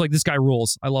 Yeah, I'm just like, this guy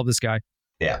rules. I love this guy.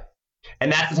 Yeah.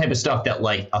 And that's the type of stuff that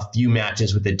like a few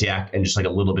matches with the deck and just like a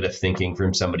little bit of thinking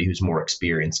from somebody who's more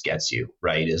experienced gets you,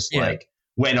 right? Is Yeah. like,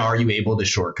 when are you able to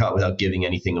shortcut without giving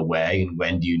anything away? And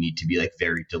when do you need to be like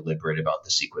very deliberate about the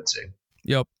sequencing?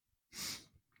 Yep.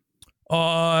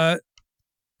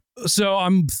 So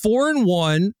I'm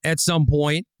 4-1 at some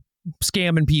point,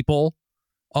 scamming people.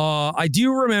 I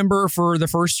do remember for the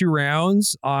first 2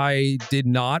 rounds, I did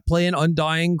not play an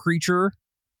undying creature,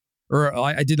 or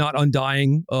I did not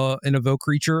undying an evoke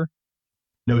creature.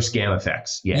 No scam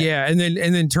effects. Yeah. Yeah, and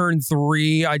then turn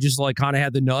 3, I just like kind of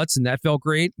had the nuts, and that felt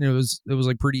great. And it was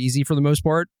like pretty easy for the most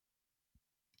part.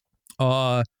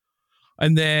 And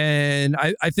then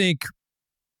I think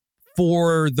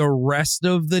for the rest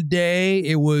of the day,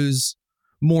 it was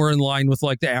more in line with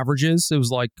like the averages. It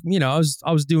was like, I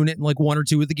was doing it in like 1 or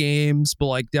 2 of the games, but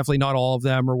like definitely not all of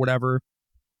them or whatever.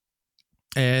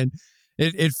 And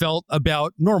it felt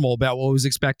about normal, about what was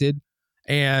expected.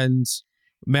 And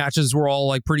matches were all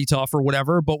like pretty tough or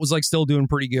whatever, but was like still doing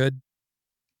pretty good.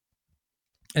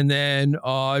 And then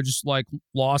just like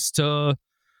lost to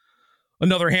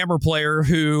another Hammer player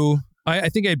who I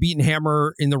think I'd beaten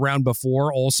Hammer in the round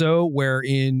before also, where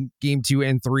in game 2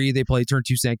 and 3, they played turn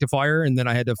 2 Sanctifier, and then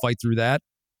I had to fight through that.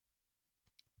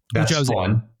 That's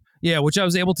fun. Yeah, which I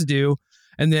was able to do.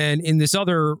 And then in this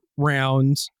other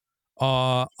round,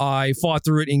 I fought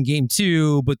through it in game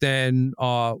 2, but then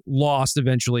lost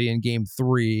eventually in game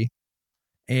 3.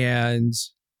 And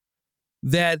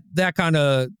that kind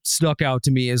of stuck out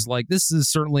to me as like, this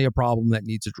is certainly a problem that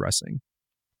needs addressing.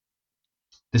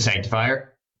 The Sanctifier?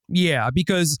 Yeah,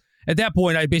 because at that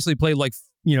point, I basically played like,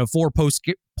 4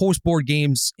 post-board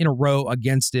games in a row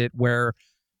against it, where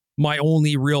my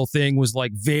only real thing was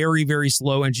like very, very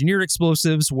slow engineered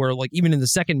explosives, where like even in the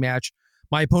second match,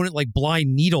 my opponent like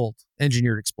blind needled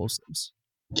engineered explosives.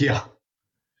 Yeah.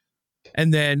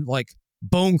 And then like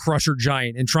Bone Crusher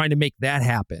Giant and trying to make that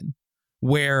happen,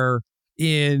 where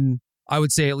in, I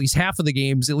would say at least half of the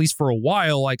games, at least for a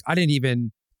while, like I didn't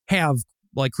even have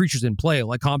like creatures in play.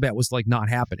 Like combat was like not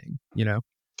happening, Yeah,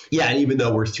 and even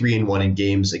though we're 3-1 in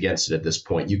games against it at this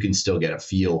point, you can still get a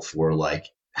feel for like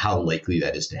how likely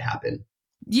that is to happen.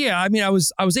 Yeah, I mean, I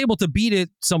was able to beat it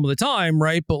some of the time,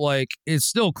 right? But like, it's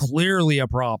still clearly a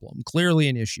problem, clearly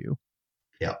an issue.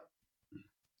 Yeah.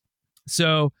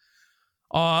 So,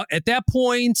 at that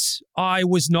point, I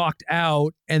was knocked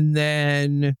out, and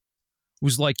then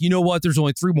was like, you know what? There's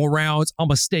only 3 more rounds. I'm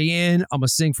gonna stay in. I'm gonna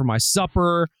sing for my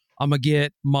supper. I'm gonna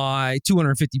get my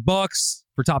 $250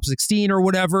 for top 16 or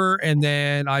whatever, and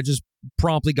then I just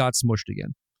promptly got smushed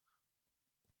again.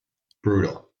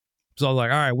 Brutal. So I was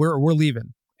like, all right, we're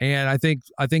leaving. And I think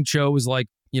Cho was like,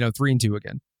 3-2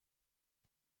 again.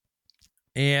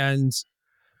 And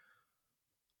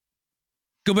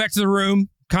go back to the room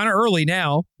kind of early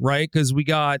now, right? Because we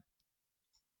had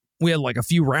like a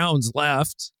few rounds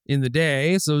left in the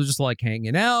day. So it was just like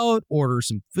hanging out, order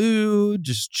some food,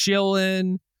 just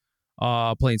chilling,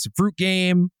 playing some fruit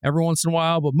game every once in a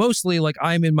while. But mostly like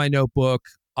I'm in my notebook.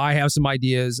 I have some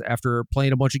ideas after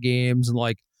playing a bunch of games and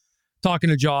like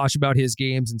talking to Josh about his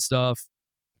games and stuff.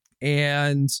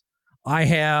 And I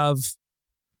have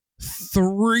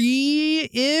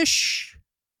 3-ish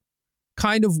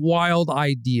kind of wild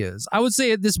ideas. I would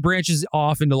say this branches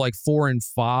off into like 4 and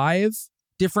 5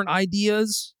 different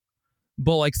ideas,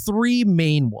 but like 3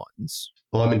 main ones.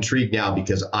 Well, I'm intrigued now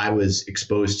because I was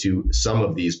exposed to some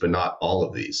of these, but not all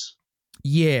of these.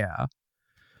 Yeah.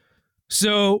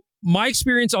 So my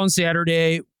experience on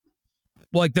Saturday,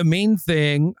 like the main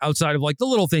thing outside of like the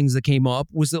little things that came up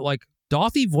was that like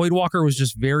Dothy Voidwalker was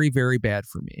just very, very bad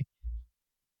for me.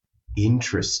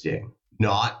 Interesting.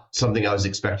 Not something I was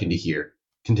expecting to hear.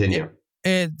 Continue.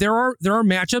 And there are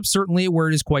matchups certainly where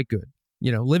it is quite good.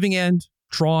 Living End,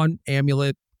 Tron,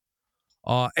 Amulet,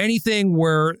 anything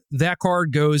where that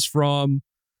card goes from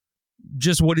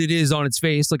just what it is on its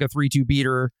face, like a 3-2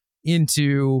 beater,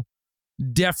 into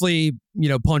definitely,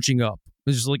 punching up.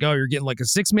 It's just like, oh, you're getting like a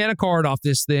 6-mana card off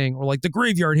this thing, or like the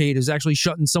Graveyard Hate is actually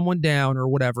shutting someone down or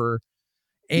whatever.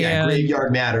 And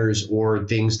Graveyard Matters or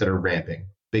things that are ramping.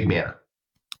 Big mana.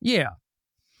 Yeah.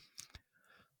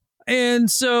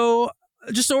 And so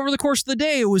just over the course of the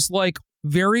day, it was like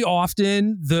very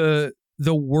often the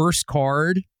worst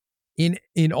card in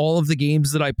all of the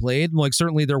games that I played. Like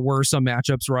certainly there were some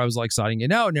matchups where I was like siding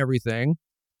it out and everything,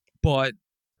 but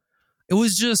it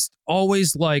was just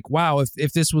always like, wow,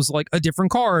 if this was like a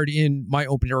different card in my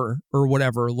opener or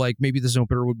whatever, like maybe this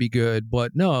opener would be good.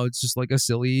 But no, it's just like a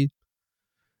silly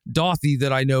Dothy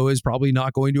that I know is probably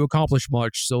not going to accomplish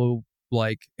much. So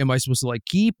like, am I supposed to like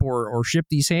keep or ship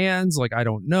these hands? Like, I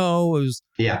don't know. It was,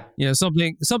 Yeah.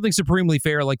 something supremely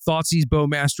fair, like Thoughtseize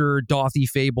Bowmaster, Dothy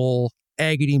Fable,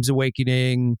 Agadeem's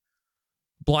Awakening,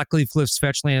 Blackleaf Cliff's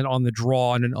Fetchland on the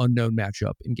draw in an unknown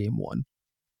matchup in game 1.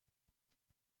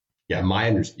 Yeah,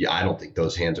 I don't think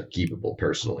those hands are keepable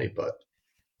personally, but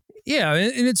yeah,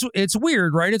 and it's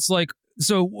weird, right? It's like,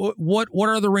 so what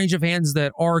are the range of hands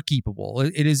that are keepable?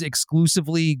 It is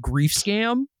exclusively Grief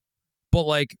Scam, but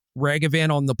like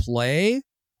Ragavan on the play,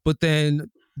 but then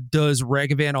does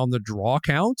Ragavan on the draw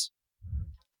count?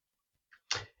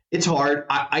 it's hard.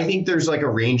 I think there's like a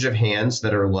range of hands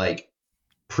that are like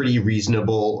pretty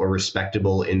reasonable or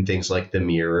respectable in things like the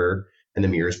mirror. And the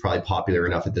mirror is probably popular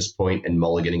enough at this point, and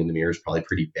mulliganing in the mirror is probably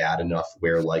pretty bad enough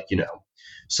where, like,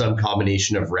 some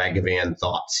combination of Ragavan,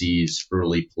 Thoughtseize,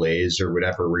 early plays, or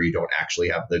whatever, where you don't actually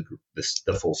have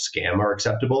the full scam are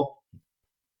acceptable.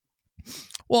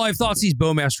 Well, I've Thoughtseized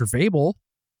Bowmaster Fable.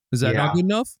 Is that not good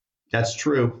enough? That's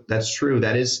true. That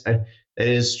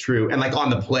is true. And like on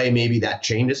the play, maybe that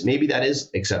changes. Maybe that is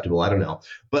acceptable. I don't know.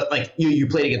 But like you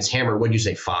played against Hammer, what did you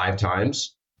say, 5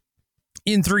 times?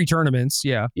 In 3 tournaments,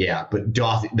 yeah. Yeah, but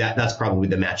that's probably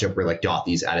the matchup where like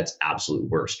Dothy's at its absolute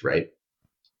worst, right?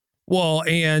 Well,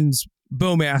 and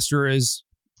Bowmaster is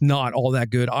not all that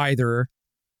good either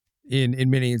in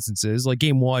many instances. Like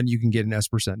game 1, you can get an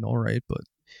Esper Sentinel, right? But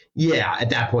yeah, at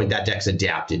that point, that deck's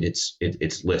adapted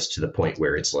its list to the point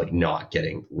where it's like not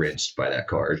getting rinsed by that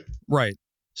card. Right.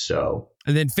 So.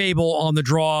 And then Fable on the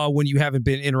draw when you haven't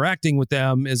been interacting with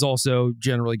them is also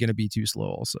generally going to be too slow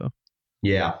also.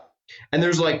 Yeah. And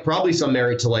there's like probably some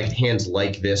merit to like hands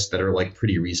like this that are like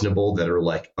pretty reasonable, that are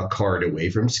like a card away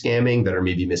from scamming, that are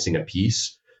maybe missing a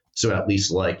piece. So at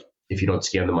least like if you don't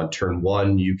scam them on turn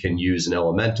 1, you can use an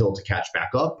elemental to catch back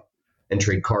up and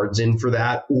trade cards in for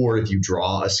that. Or if you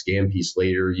draw a scam piece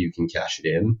later, you can cash it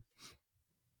in.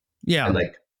 Yeah. And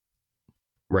like,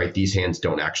 right, these hands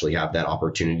don't actually have that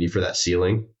opportunity for that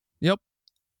ceiling. Yep.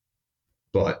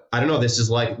 But I don't know. This is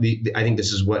like I think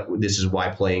this is why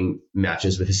playing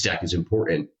matches with this deck is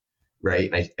important,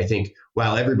 right? And I think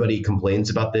while everybody complains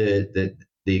about the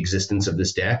existence of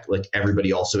this deck, like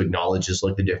everybody also acknowledges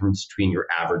like the difference between your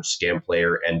average scam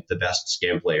player and the best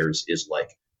scam players is like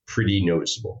pretty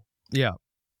noticeable. Yeah.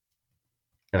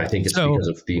 And I think it's because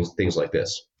of things like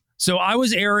this. So I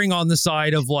was erring on the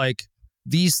side of like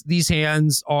these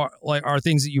hands are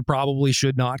things that you probably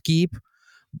should not keep.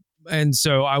 And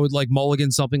so I would like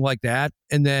mulligan something like that.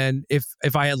 And then if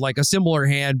I had like a similar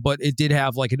hand, but it did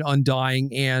have like an Undying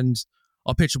and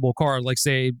a pitchable card, like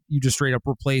say you just straight up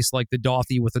replace like the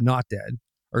Dothy with a Not Dead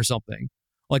or something,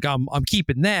 like I'm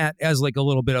keeping that as like a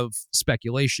little bit of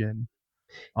speculation.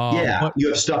 But you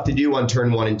have stuff to do on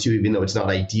turn 1 and 2, even though it's not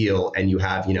ideal. And you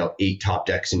have, 8 top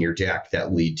decks in your deck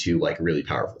that lead to like really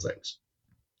powerful things.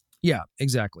 Yeah,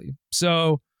 exactly.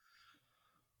 So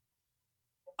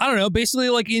I don't know,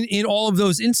 basically like in all of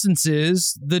those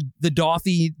instances, the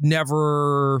Dothy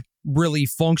never really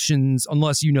functions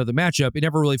unless you know the matchup. It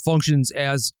never really functions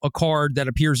as a card that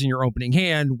appears in your opening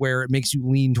hand where it makes you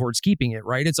lean towards keeping it,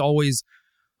 right? It's always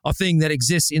a thing that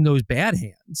exists in those bad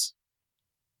hands.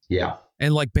 Yeah.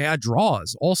 And like bad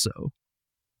draws also.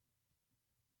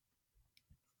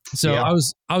 So yeah.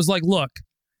 I was like, look,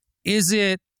 is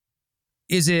it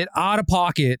out of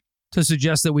pocket to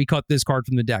suggest that we cut this card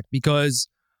from the deck? Because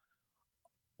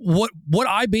what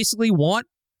I basically want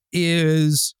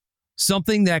is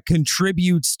something that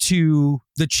contributes to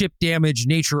the chip damage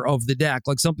nature of the deck,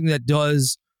 like something that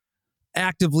does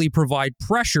actively provide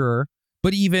pressure.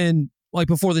 But even like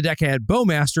before the deck had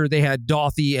Bowmaster, they had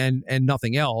Dothy and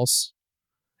nothing else.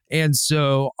 And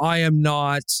so I am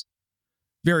not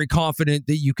very confident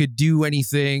that you could do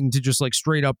anything to just like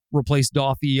straight up replace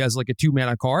Dothy as like a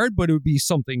 2-mana card, but it would be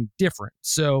something different.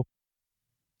 So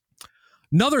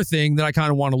another thing that I kind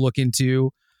of want to look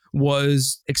into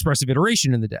was expressive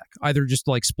iteration in the deck, either just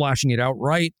like splashing it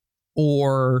outright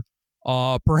or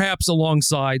perhaps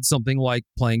alongside something like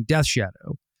playing Death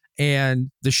Shadow.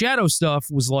 And the Shadow stuff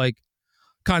was like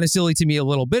kind of silly to me a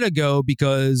little bit ago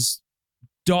because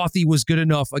Dothy was good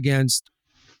enough against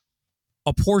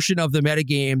a portion of the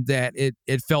metagame that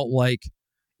it felt like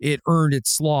it earned its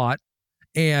slot.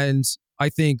 And I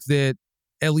think that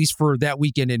at least for that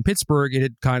weekend in Pittsburgh, it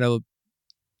had kind of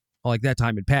like that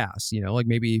time had passed, like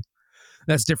maybe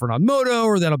that's different on Moto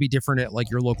or that'll be different at like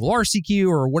your local RCQ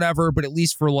or whatever. But at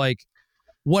least for like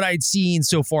what I'd seen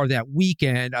so far that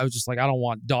weekend, I was just like, I don't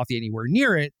want Dothy anywhere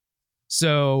near it.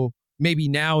 So maybe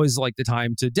now is like the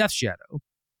time to Death Shadow.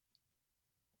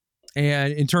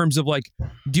 And in terms of like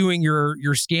doing your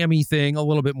scammy thing a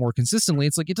little bit more consistently,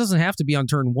 it's like it doesn't have to be on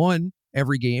turn one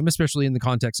every game, especially in the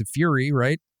context of Fury,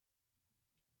 right?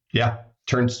 Yeah.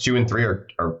 Turns 2 and 3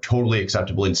 are totally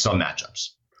acceptable in some matchups.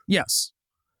 Yes.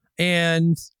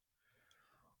 And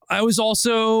I was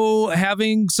also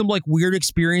having some like weird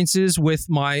experiences with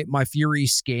my Fury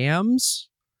scams,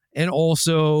 and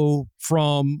also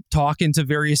from talking to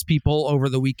various people over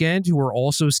the weekend who are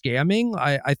also scamming.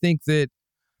 I think that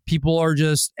people are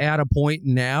just at a point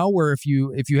now where if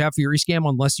you have Fury scam,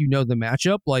 unless you know the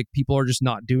matchup, like people are just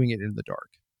not doing it in the dark.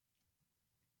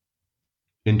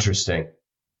 Interesting.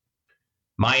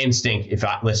 My instinct,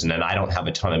 and I don't have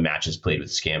a ton of matches played with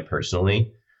scam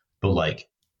personally, but like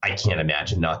I can't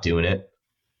imagine not doing it.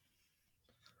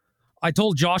 I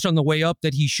told Josh on the way up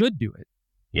that he should do it.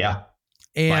 Yeah.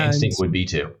 And my instinct would be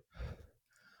to.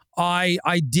 I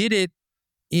did it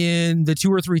in the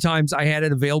 2 or 3 times I had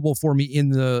it available for me in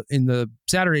the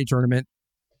Saturday tournament.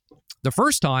 The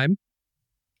first time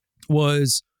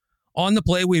was on the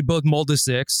play. We had both mulled to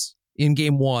 6 in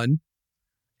game 1.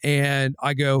 And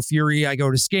I go Fury, I go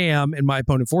to scam, and my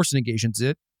opponent force negations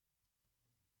it.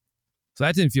 So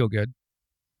that didn't feel good.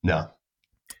 No.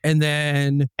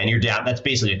 And you're down. That's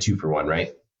basically a 2 for 1,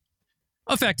 right?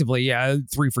 Effectively, yeah,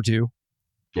 3 for 2.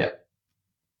 Yeah.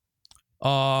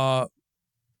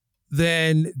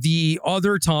 Then the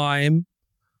other time,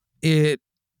 I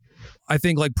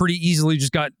think like pretty easily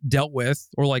just got dealt with,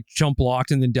 or like jump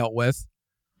blocked and then dealt with.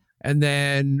 And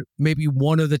then maybe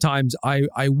one of the times I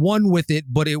won with it,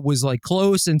 but it was like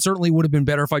close, and certainly would have been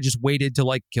better if I just waited to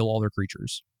like kill all their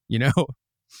creatures, you know?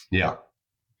 Yeah.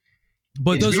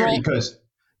 But it's those are all because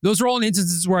those are all in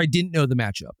instances where I didn't know the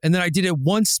matchup. And then I did it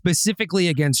once specifically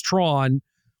against Tron,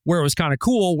 where it was kind of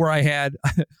cool, where I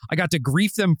got to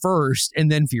grief them first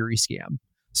and then Fury scam.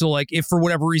 So like if for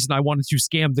whatever reason I wanted to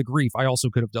scam the grief, I also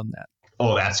could have done that.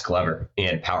 Oh, that's clever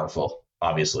and powerful,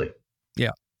 obviously.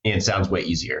 Yeah. And sounds way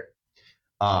easier.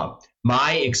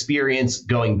 My experience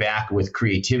going back with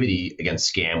creativity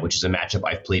against scam, which is a matchup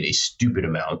I've played a stupid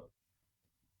amount,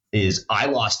 is I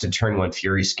lost to turn 1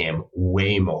 Fury scam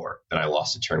way more than I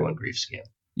lost to turn 1 grief scam.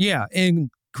 Yeah. And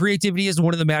creativity is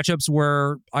one of the matchups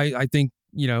where I think,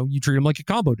 you treat them like a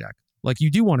combo deck. Like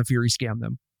you do want to Fury scam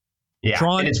them. Yeah.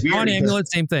 Tron, and it's weird. Tron Amulet,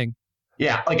 same thing.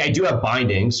 Yeah. Like I do have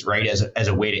bindings, right? As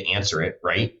a way to answer it.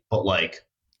 Right. But like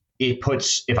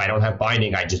if I don't have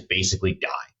binding, I just basically die.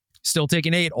 Still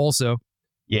taking 8 also.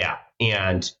 Yeah.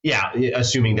 And yeah,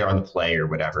 assuming they're on the play or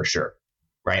whatever. Sure.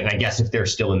 Right. And I guess if they're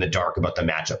still in the dark about the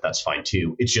matchup, that's fine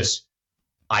too. It's just,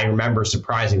 I remember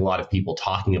surprising a lot of people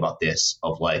talking about this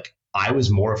of like, I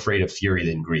was more afraid of Fury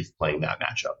than grief playing that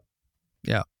matchup.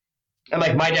 Yeah. And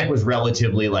like my deck was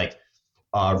relatively like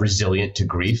resilient to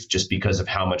grief just because of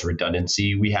how much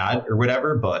redundancy we had or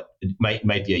whatever, but it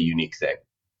might be a unique thing.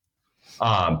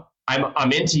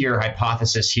 I'm into your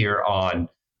hypothesis here on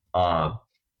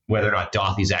whether or not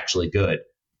Dothy's actually good.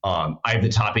 I have the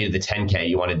top 8 of the 10K.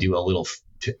 You want to do a little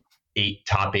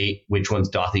top 8? Which one's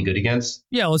Dothy good against?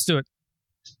 Yeah, let's do it.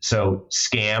 So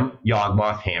Scam,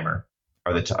 Yawgmoth, Hammer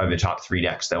are the top 3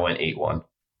 decks that went 8-1.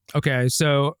 Okay,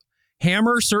 so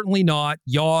Hammer, certainly not.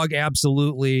 Yawg,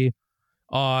 absolutely.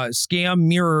 Scam,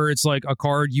 Mirror, it's like a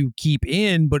card you keep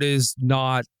in, but is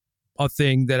not a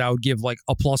thing that I would give like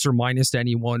a plus or minus to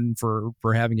anyone for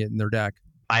having it in their deck.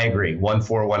 I agree. 1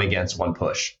 for, 1 against, 1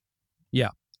 push. Yeah.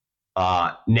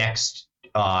 Next,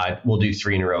 we'll do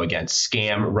 3 in a row against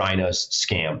Scam, Rhinos,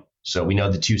 Scam. So we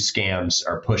know the 2 scams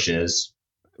are pushes.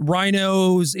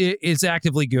 Rhinos is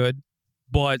actively good,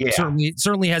 but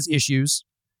certainly has issues.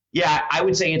 Yeah, I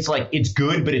would say it's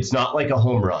good, but it's not like a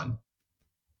home run.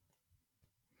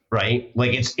 Right?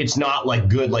 Like it's not like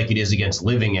good like it is against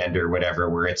Living End or whatever,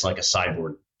 where it's like a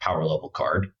sideboard power level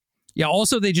card. Yeah,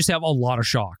 also they just have a lot of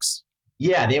shocks.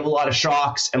 Yeah, they have a lot of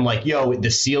shocks, and like, the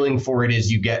ceiling for it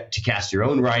is you get to cast your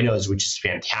own Rhinos, which is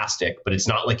fantastic, but it's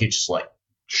not like it just like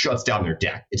shuts down their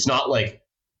deck. It's not like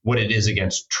what it is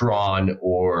against Tron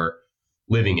or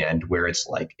Living End, where it's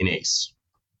like an ace.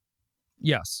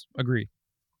 Yes, agree.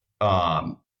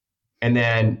 And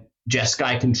then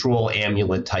Jeskai Control,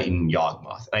 Amulet, Titan,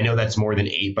 Yawgmoth. I know that's more than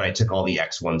 8, but I took all the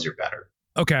X ones are better.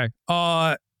 Okay.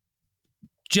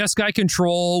 Jeskai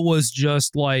Control was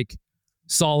just like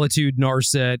Solitude,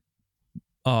 Narset,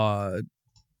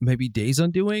 maybe Days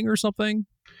Undoing or something.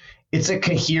 It's a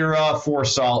Kahira, 4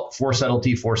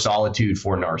 Subtlety, 4 Solitude,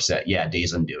 4 Narset. Yeah,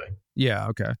 Days Undoing. Yeah,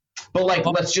 okay. But like,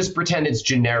 let's just pretend it's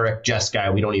generic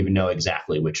Jeskai. We don't even know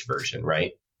exactly which version,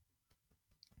 right?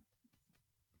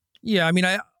 Yeah, I mean,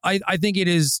 I think it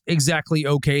is exactly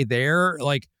okay there.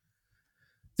 Like,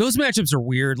 those matchups are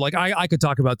weird. Like, I could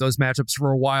talk about those matchups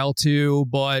for a while too,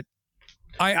 but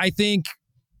I think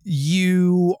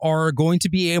you are going to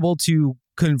be able to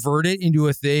convert it into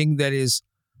a thing that is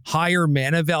higher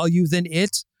mana value than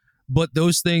it, but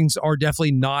those things are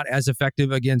definitely not as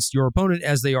effective against your opponent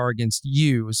as they are against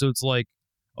you. So it's like,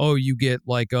 oh, you get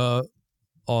like a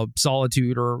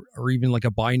solitude or even like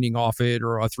a binding off it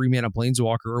or a 3-mana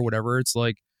planeswalker or whatever. It's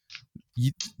like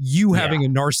you having a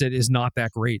Narset is not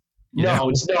that great. No,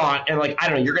 it's not. And like, I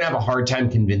don't know, you're going to have a hard time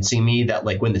convincing me that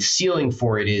like when the ceiling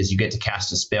for it is you get to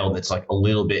cast a spell that's like a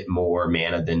little bit more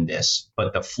mana than this.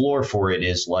 But the floor for it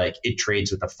is like it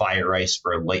trades with a Fire Ice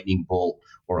for a Lightning Bolt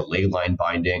or a Leyline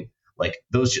Binding. Like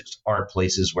those just aren't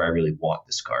places where I really want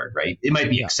this card, right? It might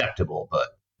be acceptable, but.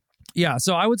 Yeah,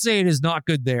 so I would say it is not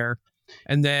good there.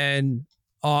 And then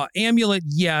Amulet,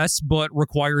 yes, but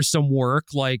requires some work.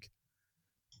 Like,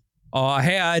 I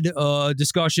had a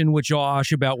discussion with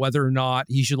Josh about whether or not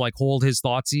he should like hold his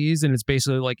Thoughtseize, and it's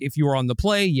basically like if you were on the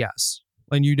play, yes,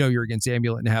 and you know you're against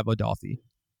Amulet and have a Dothi,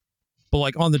 but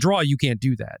like on the draw, you can't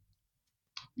do that.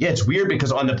 Yeah, it's weird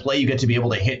because on the play you get to be able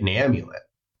to hit an Amulet.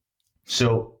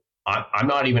 So I'm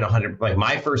not even 100. Like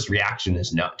my first reaction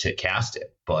is not to cast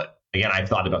it, but again, I've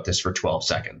thought about this for 12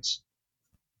 seconds.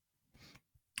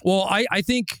 Well, I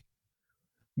think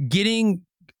getting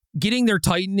their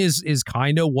Titan is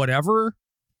kind of whatever.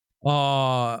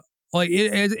 Like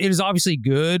it is obviously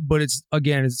good, but it's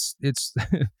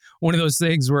one of those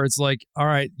things where it's like, all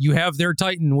right, you have their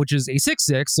Titan, which is a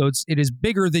 6/6, so it is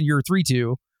bigger than your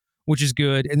 3/2, which is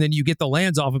good, and then you get the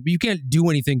lands off it, but you can't do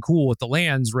anything cool with the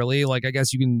lands really. Like I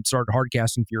guess you can start hard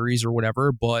casting Furies or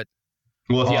whatever, but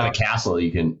well, if you have a castle,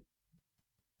 you can.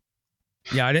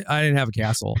 Yeah, I didn't have a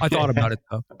castle. I thought about it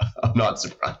though. I'm not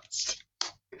surprised.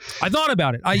 I thought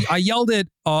about it. I yelled at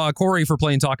Corey for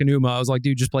playing Takenuma. I was like,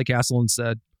 dude, just play castle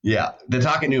instead. Yeah, the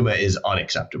Takenuma is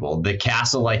unacceptable. The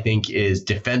castle, I think, is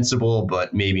defensible,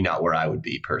 but maybe not where I would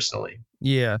be personally.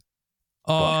 Yeah.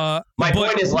 My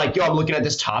point is like, yo, I'm looking at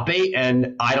this top 8,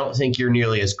 and I don't think you're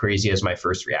nearly as crazy as my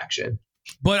first reaction.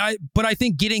 But I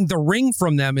think getting the ring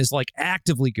from them is like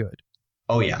actively good.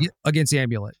 Oh yeah, against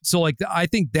Amulet. So like, I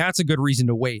think that's a good reason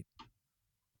to wait.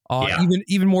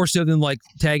 Even more so than like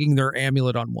tagging their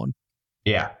Amulet on one.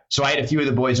 Yeah. So I had a few of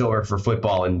the boys over for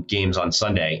football and games on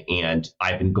Sunday, and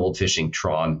I've been goldfishing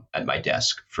Tron at my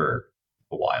desk for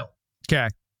a while. Okay.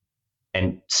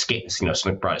 And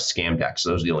Snook brought a scam deck,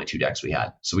 so those are the only 2 decks we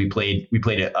had. So we played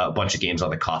a bunch of games on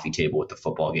the coffee table with the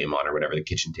football game on, or whatever, the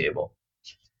kitchen table.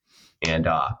 And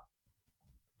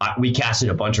we casted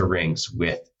a bunch of rings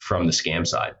from the scam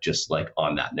side, just like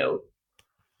on that note.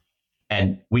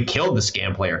 And we killed the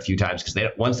scam player a few times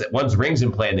because once rings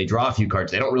in play and they draw a few cards,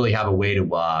 they don't really have a way to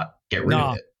get rid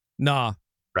of it. Nah.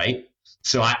 Right?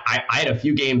 So I had a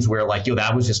few games where like, yo,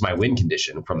 that was just my win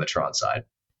condition from the Tron side.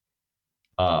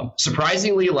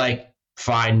 Surprisingly, like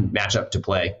fine matchup to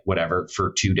play, whatever,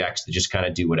 for 2 decks that just kind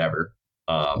of do whatever.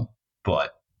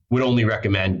 But would only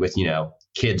recommend with,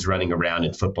 kids running around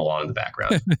and football on in the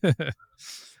background.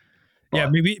 Yeah,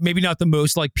 maybe not the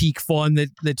most like peak fun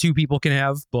that 2 people can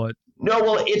have, but no,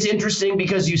 well, it's interesting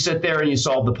because you sit there and you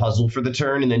solve the puzzle for the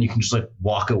turn, and then you can just like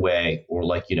walk away or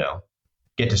like,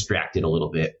 get distracted a little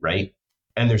bit, right?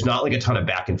 And there's not like a ton of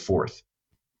back and forth.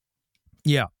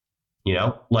 Yeah.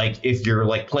 Like if you're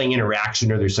like playing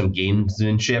interaction or there's some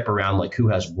gamesmanship around like who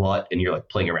has what and you're like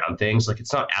playing around things, like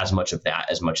it's not as much of that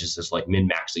as much as just like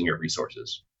min-maxing your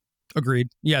resources. Agreed.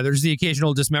 Yeah, there's the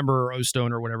occasional dismember or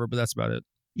O-Stone or whatever, but that's about it.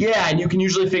 Yeah, and you can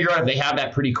usually figure out if they have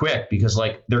that pretty quick because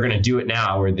like they're going to do it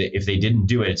now, or if they didn't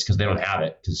do it, it's because they don't have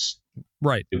it. Because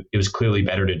right, it was clearly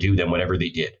better to do than whatever they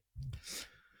did.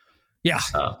 Yeah.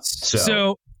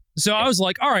 So I was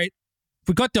like, all right, if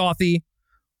we got Dothi,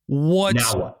 what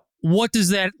does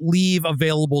that leave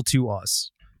available to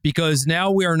us? Because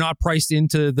now we are not priced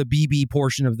into the BB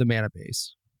portion of the mana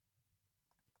base,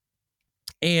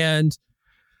 and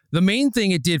the main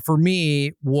thing it did for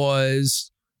me was.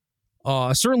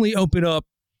 Certainly open up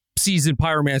Seasoned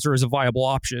Pyromancer as a viable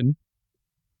option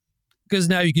because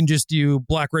now you can just do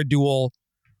Black-Red Dual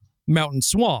Mountain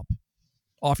Swamp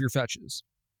off your fetches.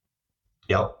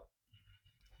 Yep.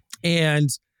 And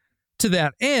to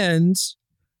that end,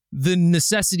 the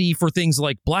necessity for things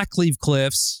like Blackcleave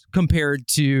Cliffs compared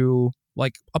to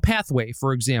like a Pathway,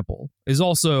 for example, is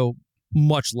also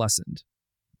much lessened.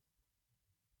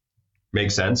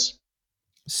 Makes sense.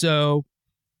 So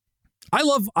I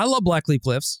love Blackcleave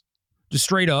Cliffs, just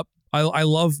straight up. I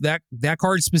love that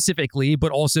card specifically,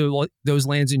 but also those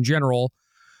lands in general.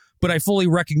 But I fully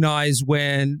recognize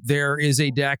when there is a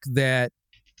deck that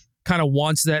kind of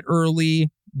wants that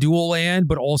early dual land,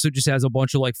 but also just has a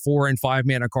bunch of like 4 and 5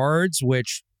 mana cards,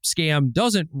 which Scam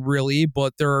doesn't really,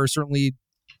 but there are certainly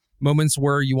moments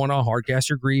where you want to hardcast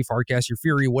your grief, hardcast your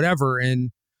fury, whatever,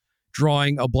 and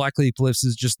drawing a Blackleaf Cliffs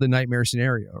is just the nightmare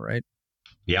scenario, right?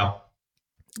 Yeah.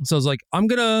 So I was like, I'm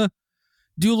going to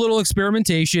do a little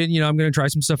experimentation. I'm going to try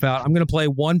some stuff out. I'm going to play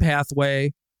one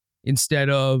pathway instead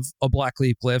of a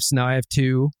Blackleaf Cliffs. Now I have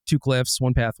two cliffs,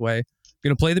 one pathway. I'm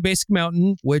going to play the basic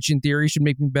mountain, which in theory should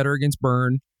make me better against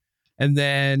burn. And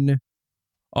then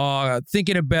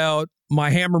thinking about my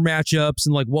hammer matchups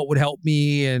and like what would help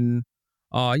me and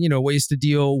ways to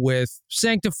deal with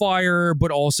Sanctifier,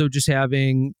 but also just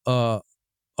having a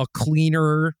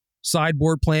cleaner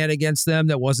sideboard plan against them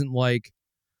that wasn't like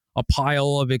a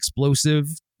pile of explosive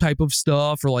type of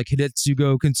stuff, or like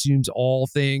Hidetsugo consumes all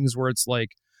things where it's like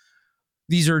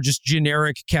these are just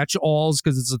generic catch-alls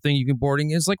because it's a thing you can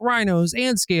boarding. It's like rhinos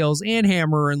and scales and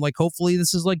hammer, and like hopefully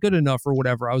this is like good enough or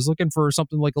whatever. I was looking for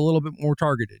something like a little bit more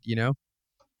targeted,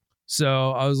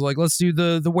 So I was like, let's do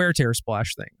the wear tear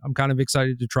splash thing. I'm kind of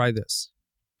excited to try this.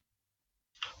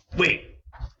 Wait,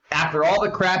 after all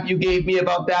the crap you gave me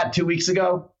about that 2 weeks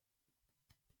ago?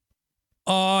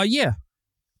 Yeah.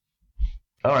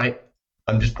 All right.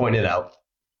 I'm just pointing it out.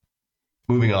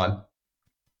 Moving on.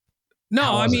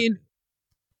 No, I mean,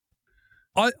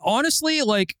 honestly,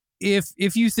 like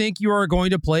if you think you are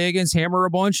going to play against Hammer a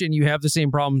bunch and you have the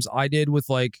same problems I did with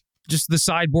like just the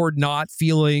sideboard not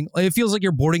feeling, it feels like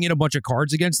you're boarding in a bunch of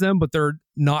cards against them, but they're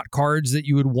not cards that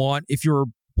you would want if you're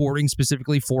boarding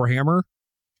specifically for Hammer.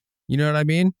 You know what I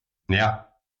mean? Yeah.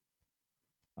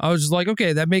 I was just like,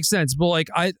 okay, that makes sense. But like,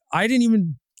 I didn't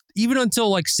even until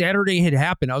like Saturday had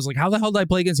happened, I was like, how the hell did I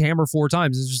play against Hammer 4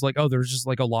 times? It's just like, oh, there's just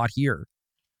like a lot here.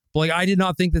 But like, I did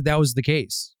not think that was the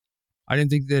case. I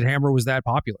didn't think that Hammer was that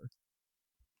popular.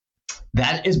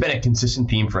 That has been a consistent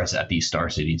theme for us at these Star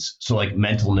Cities. So like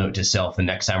mental note to self, the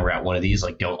next time we're at one of these,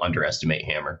 like don't underestimate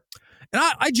Hammer. And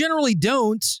I generally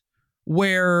don't,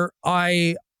 where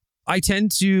I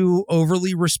tend to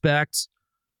overly respect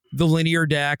the linear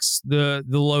decks, the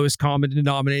lowest common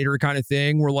denominator kind of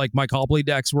thing, where like my Copley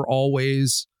decks were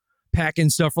always packing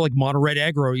stuff for like mono red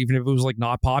aggro, even if it was like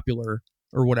not popular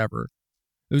or whatever.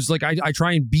 It was like I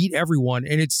try and beat everyone,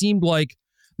 and it seemed like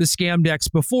the scam decks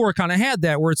before kind of had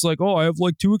that, where it's like, oh, I have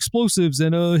like 2 explosives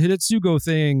and a Hidetsugo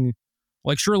thing.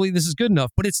 Like, surely this is good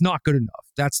enough, but it's not good enough.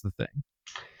 That's the thing.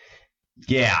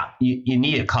 Yeah, you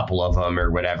need a couple of them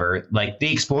or whatever. Like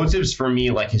the explosives for me,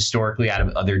 like historically out of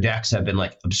other decks have been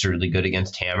like absurdly good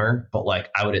against Hammer. But like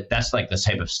that's like the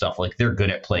type of stuff, like they're good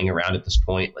at playing around at this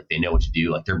point. Like they know what to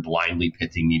do. Like they're blindly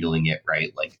pitting needling it,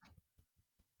 right? Like,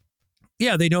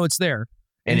 yeah, they know it's there.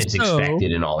 And it's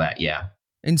expected and all that. Yeah.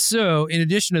 And so in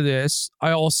addition to this,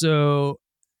 I also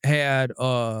had,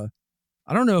 I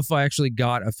don't know if I actually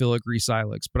got a Filigree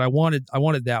Silex, but I wanted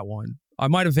that one. I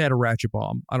might have had a Ratchet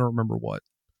Bomb. I don't remember what.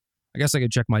 I guess I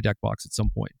could check my deck box at some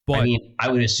point. But I mean,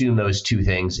 I would assume those two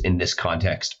things in this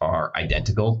context are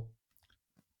identical.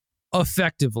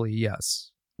 Effectively,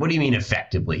 yes. What do you mean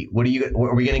effectively?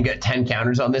 Are we going to get 10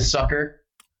 counters on this sucker?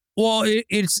 Well,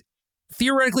 it's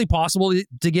theoretically possible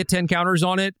to get 10 counters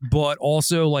on it, but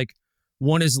also like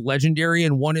one is legendary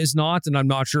and one is not, and I'm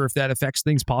not sure if that affects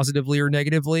things positively or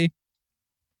negatively.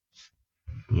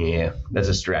 Yeah, that's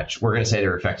a stretch. We're going to say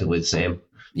they're effectively the same.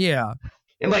 Yeah.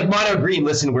 And like mono green,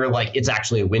 listen, we're like, it's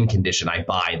actually a win condition. I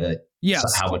buy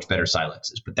how much better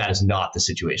Silex is, but that is not the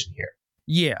situation here.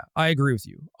 Yeah, I agree with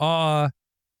you.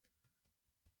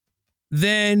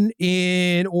 Then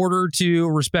in order to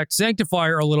respect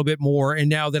Sanctifier a little bit more, and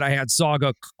now that I had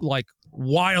Saga like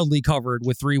wildly covered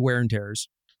with 3 wear and tears,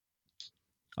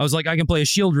 I was like, I can play a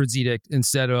Shieldred's Edict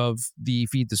instead of the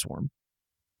Feed the Swarm,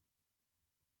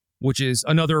 which is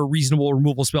another reasonable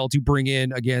removal spell to bring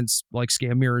in against like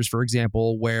Scam Mirrors, for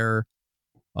example, where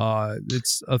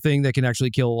it's a thing that can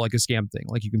actually kill like a scam thing.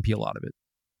 Like you can peel out of it.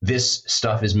 This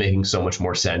stuff is making so much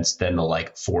more sense than the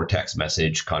like 4 text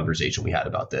message conversation we had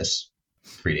about this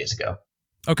 3 days ago.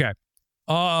 Okay.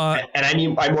 And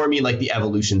I more mean like the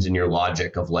evolutions in your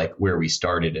logic of like where we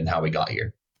started and how we got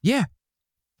here.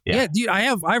 Yeah, dude, I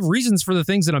have reasons for the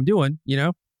things that I'm doing,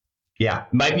 Yeah,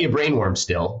 might be a brainworm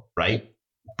still, right?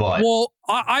 But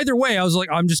either way, I was like,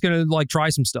 I'm just gonna like try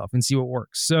some stuff and see what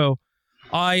works. So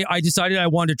I decided I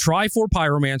wanted to try for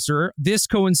Pyromancer. This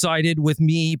coincided with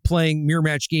me playing mirror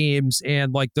match games,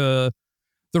 and like the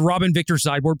Robin Victor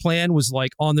sideboard plan was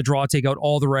like on the draw, take out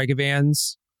all the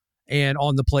Ragavans, and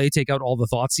on the play, take out all the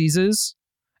Thoughtseizes.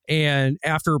 And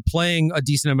after playing a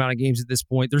decent amount of games at this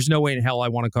point, there's no way in hell I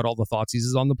want to cut all the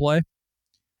Thoughtseizes on the play.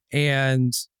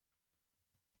 And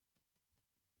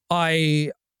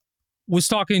I was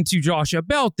talking to Josh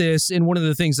about this, and one of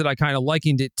the things that I kind of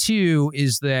likened it to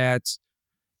is that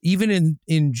even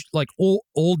in like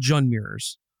old Jund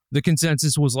mirrors, the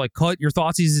consensus was like, cut your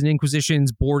Thoughtseize and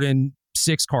Inquisitions, board in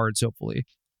 6 cards, hopefully.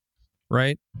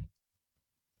 Right?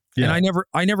 Yeah. And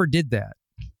I never did that.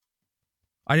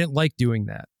 I didn't like doing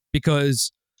that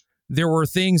because there were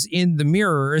things in the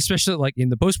mirror, especially like in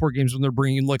the post-board games when they're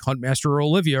bringing like Huntmaster or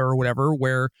Olivia or whatever,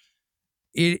 where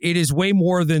it is way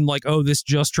more than like, oh, this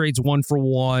just trades 1 for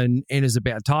 1 and is a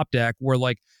bad top deck, where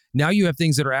like now you have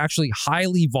things that are actually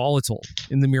highly volatile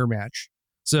in the mirror match.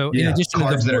 So in addition to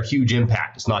cards that are huge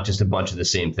impact, it's not just a bunch of the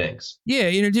same things. Yeah,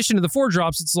 in addition to the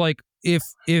 4-drops, it's like if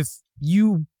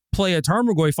you play a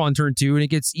Tarmogoyf on turn 2 and it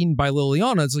gets eaten by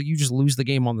Liliana, it's like you just lose the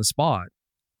game on the spot.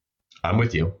 I'm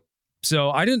with you.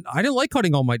 So I didn't like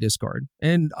cutting all my discard.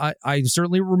 And I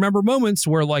certainly remember moments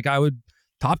where like I would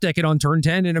top deck it on turn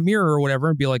 10 in a mirror or whatever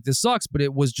and be like, this sucks, but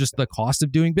it was just the cost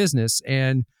of doing business.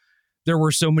 And there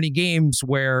were so many games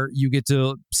where you get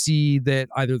to see that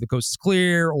either the coast is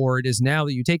clear or it is now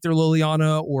that you take their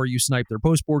Liliana or you snipe their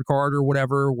post board card or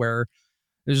whatever, where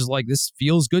it's just like, this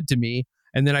feels good to me.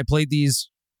 And then I played these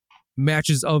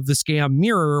matches of the scam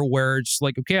mirror where it's just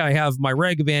like, okay, I have my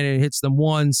Ragavan and it hits them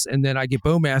once and then I get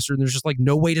Bowmaster and there's just like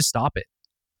no way to stop it.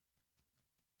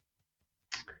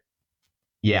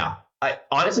 Yeah. I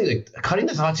honestly, like, cutting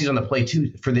the Thoughtseize on the play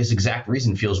too for this exact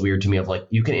reason feels weird to me, of like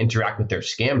you can interact with their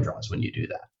scam draws when you do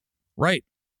that. Right.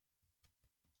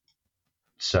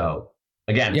 So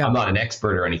again, I'm not an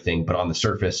expert or anything, but on the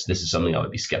surface, this is something I would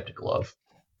be skeptical of.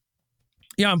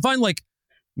 Yeah, I'm fine like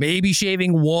maybe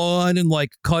shaving 1 and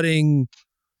like cutting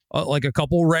like a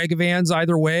couple Ragavans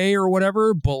either way or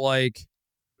whatever, but like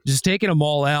just taking them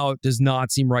all out does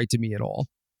not seem right to me at all.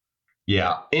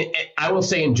 Yeah, I will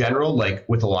say in general, like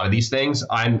with a lot of these things,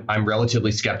 I'm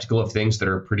relatively skeptical of things that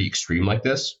are pretty extreme like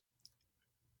this.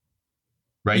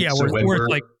 Right? Yeah, so we're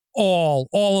like all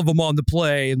of them on the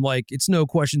play and like it's no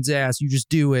questions asked, you just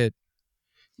do it.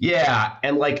 Yeah,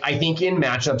 and like I think in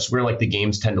matchups where like the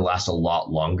games tend to last a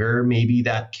lot longer, maybe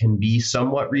that can be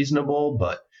somewhat reasonable,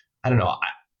 but I don't know.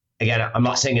 Again, I'm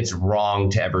not saying it's wrong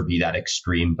to ever be that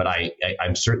extreme, but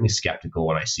I'm certainly skeptical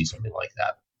when I see something like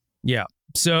that. Yeah.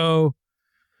 So,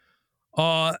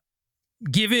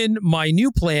 given my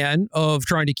new plan of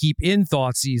trying to keep in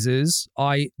Thoughtseizes,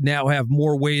 I now have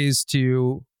more ways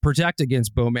to protect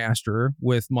against Bowmaster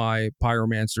with my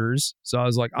Pyromancers. So I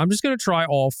was like, I'm just going to try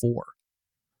all 4.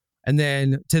 And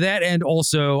then to that end,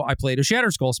 also, I played a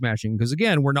Shattered Skull Smashing because,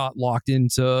 again, we're not locked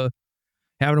into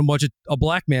having a bunch of a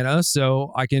black mana,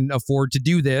 so I can afford to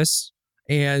do this.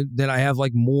 And then I have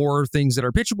like more things that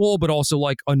are pitchable, but also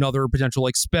like another potential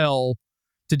like spell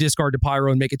to discard to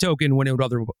Pyro and make a token when it would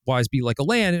otherwise be like a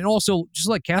land. And also just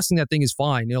like casting that thing is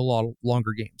fine in a lot of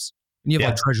longer games. And you have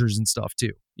like treasures and stuff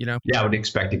too, you know? Yeah, I would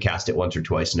expect to cast it once or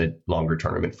twice in a longer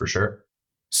tournament for sure.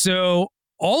 So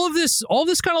all of this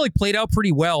kind of like played out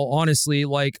pretty well, honestly.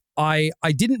 Like I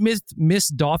didn't miss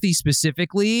Dothy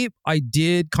specifically. I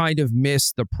did kind of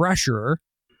miss the pressure.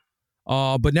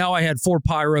 But now I had 4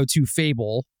 Pyro, 2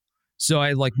 Fable. So I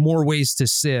had like more ways to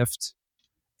sift.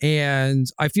 And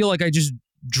I feel like I just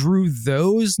drew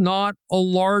those not a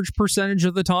large percentage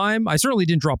of the time. I certainly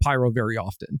didn't draw Pyro very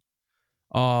often.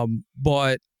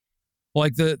 But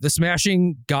like the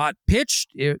smashing got pitched.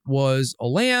 It was a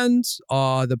land.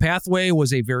 The pathway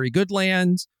was a very good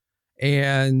land.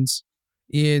 And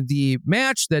in the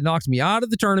match that knocked me out of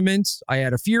the tournament, I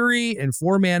had a Fury and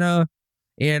 4 mana.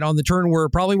 And on the turn where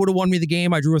it probably would have won me the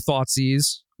game, I drew a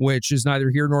Thoughtseize, which is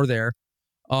neither here nor there.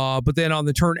 But then on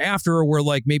the turn after, where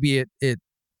like maybe it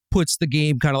puts the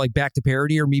game kind of like back to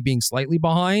parity or me being slightly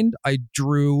behind, I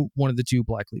drew one of the 2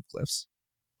 Blackleaf Glyphs.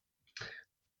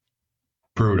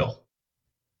 Brutal.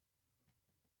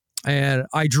 And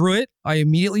I drew it. I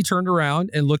immediately turned around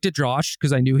and looked at Josh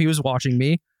because I knew he was watching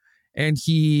me. And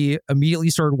he immediately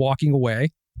started walking away.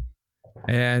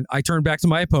 And I turned back to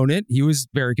my opponent. He was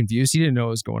very confused. He didn't know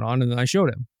what was going on. And then I showed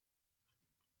him.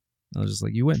 I was just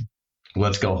like, you win.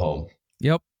 Let's go home.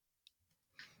 Yep.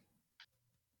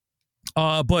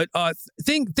 But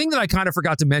thing that I kind of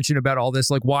forgot to mention about all this,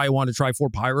 like why I wanted to try 4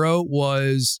 Pyro,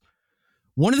 was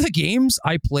one of the games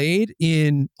I played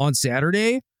on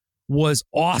Saturday was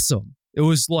awesome. It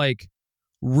was like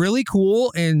really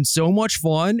cool and so much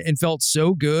fun and felt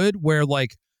so good, where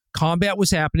like combat was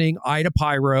happening, I had a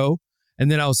Pyro, and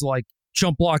then I was like,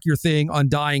 chump block your thing,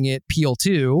 undying it, peel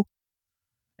 2.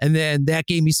 And then that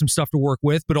gave me some stuff to work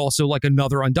with, but also like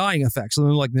another undying effect. So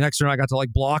then like the next turn I got to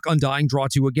like block, undying, draw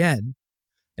 2 again.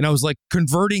 And I was like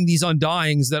converting these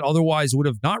undyings that otherwise would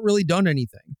have not really done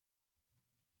anything.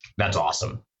 That's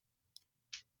awesome.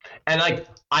 And like,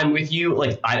 I'm with you.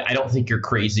 Like, I don't think you're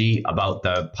crazy about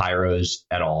the Pyros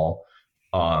at all.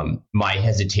 My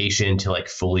hesitation to like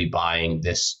fully buying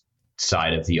this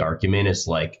side of the argument is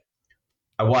like,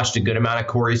 I watched a good amount of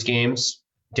Corey's games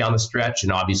down the stretch,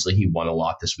 and obviously he won a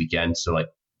lot this weekend. So like,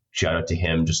 shout out to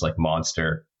him, just like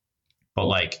monster. But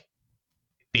like,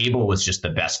 Fable was just the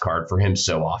best card for him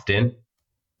so often.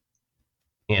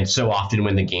 And so often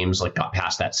when the games like got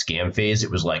past that scam phase,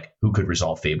 it was like, who could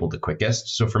resolve Fable the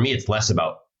quickest? So for me, it's less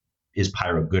about is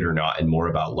Pyro good or not, and more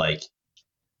about like,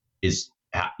 is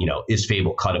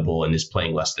Fable cuttable, and is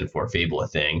playing less than 4 Fable a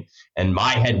thing? And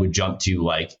my head would jump to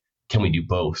like, can we do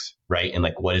both, right? And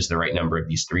like, what is the right number of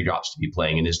these 3 drops to be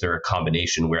playing? And is there a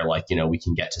combination where like, we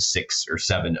can get to 6 or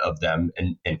 7 of them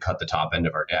and cut the top end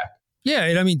of our deck? Yeah,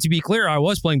 and I mean, to be clear, I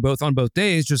was playing both on both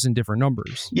days, just in different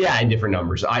numbers. Yeah, in different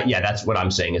numbers. That's what I'm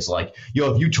saying is like,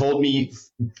 if you told me,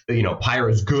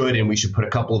 Pyro's good and we should put a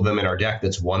couple of them in our deck,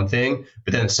 that's one thing.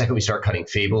 But then the second we start cutting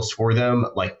Fables for them,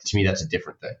 like, to me, that's a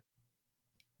different thing.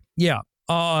 Yeah.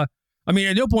 I mean,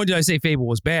 at no point did I say Fable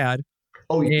was bad.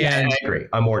 Oh, yeah, I agree.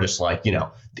 I'm more just like,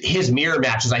 his mirror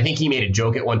matches. I think he made a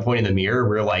joke at one point in the mirror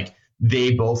where like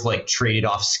they both like traded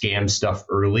off scam stuff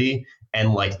early.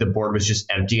 And like the board was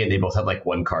just empty and they both had like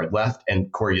 1 card left.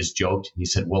 And Corey just joked. He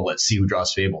said, well, let's see who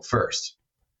draws Fable first.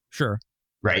 Sure.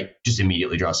 Right. Just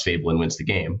immediately draws Fable and wins the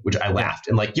game, which I laughed.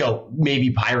 And like,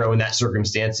 maybe Pyro in that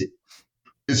circumstance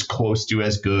is close to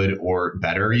as good or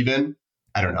better even.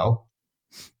 I don't know.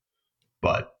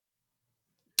 But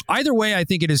either way, I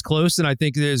think it is close, and I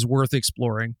think it is worth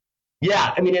exploring.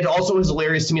 Yeah. I mean, it also was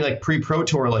hilarious to me, like pre-Pro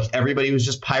Tour, like everybody was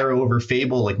just Pyro over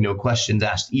Fable, like no questions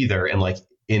asked either. And like,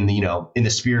 in the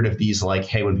spirit of these, like,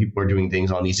 hey, when people are doing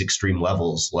things on these extreme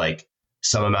levels, like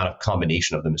some amount of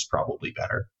combination of them is probably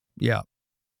better. Yeah.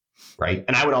 Right.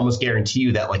 And I would almost guarantee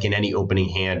you that like in any opening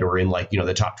hand or in like,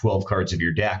 the top 12 cards of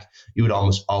your deck, you would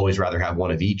almost always rather have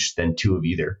 1 of each than 2 of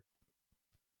either.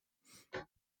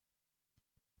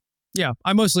 Yeah,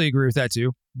 I mostly agree with that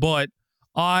too. But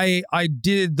I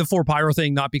did the 4 Pyro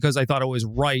thing not because I thought it was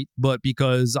right, but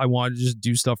because I wanted to just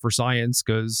do stuff for science,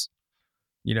 because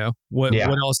what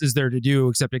else is there to do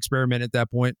except experiment at that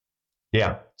point?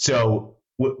 Yeah. So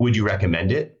would you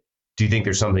recommend it? Do you think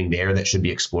there's something there that should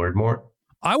be explored more?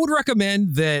 I would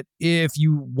recommend that if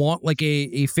you want like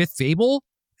a 5th Fable,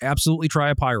 absolutely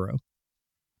try a Pyro.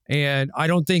 And I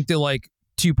don't think that like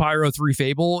 2 Pyro, 3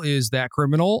 Fable is that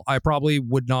criminal. I probably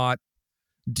would not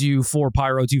do 4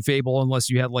 Pyro, 2 Fable unless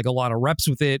you had like a lot of reps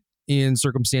with it in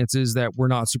circumstances that were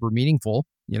not super meaningful.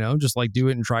 Just like do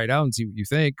it and try it out and see what you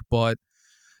think. But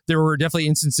there were definitely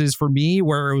instances for me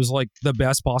where it was like the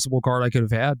best possible card I could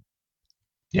have had.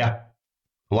 Yeah.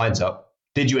 Lines up.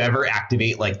 Did you ever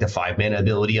activate like the 5-mana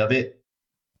ability of it?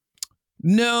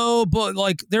 No, but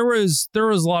like there was a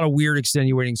lot of weird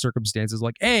extenuating circumstances.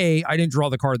 Like I didn't draw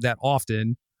the card that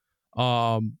often.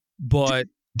 But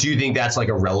do you think that's like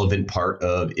a relevant part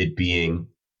of it being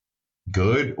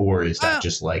good, or is that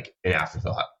just like an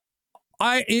afterthought?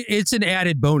 It's an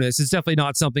added bonus. It's definitely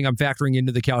not something I'm factoring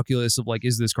into the calculus of like,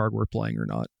 is this card worth playing or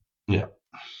not? Yeah.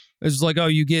 It's like, oh,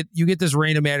 you get this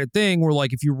random added thing where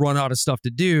like if you run out of stuff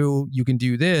to do, you can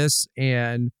do this,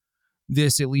 and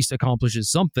this at least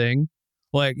accomplishes something.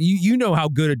 Like you know how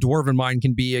good a Dwarven Mind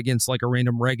can be against like a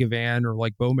random Regavan or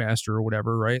like Bowmaster or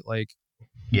whatever, right? Like,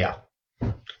 yeah.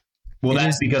 Well,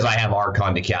 that's because I have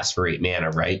Archon to cast for 8 mana,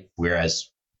 right? Whereas,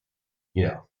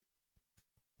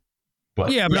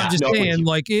 But I'm just saying,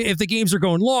 like, if the games are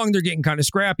going long, they're getting kind of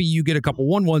scrappy. You get a couple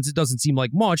 1/1s. It doesn't seem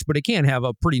like much, but it can have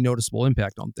a pretty noticeable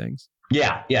impact on things.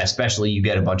 Yeah. Especially you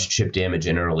get a bunch of chip damage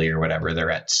in early or whatever. They're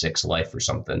at 6 life or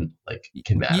something. Like, it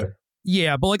can matter.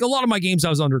 Yeah, but like a lot of my games, I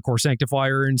was under Core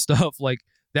Sanctifier and stuff. Like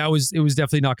it was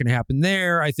definitely not going to happen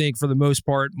there. I think for the most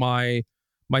part, my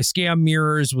scam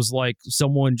mirrors was like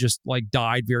someone just like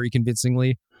died very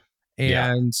convincingly,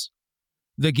 and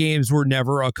the games were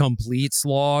never a complete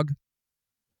slog.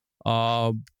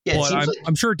 But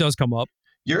I'm sure it does come up.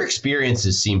 Your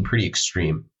experiences seem pretty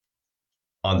extreme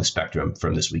on the spectrum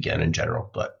from this weekend in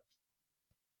general, but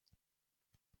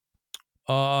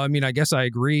I mean, I guess I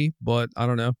agree, but I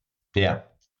don't know. Yeah.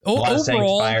 A lot of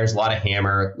Sanctifiers, a lot of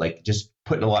hammer, like just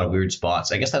putting a lot of weird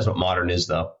spots. I guess that's what modern is,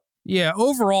 though. Yeah,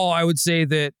 overall, I would say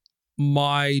that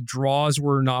my draws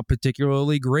were not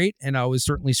particularly great, and I was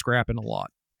certainly scrapping a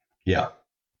lot. Yeah.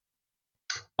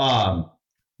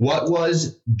 What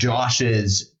was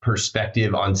Josh's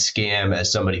perspective on Scam as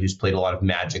somebody who's played a lot of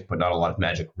Magic, but not a lot of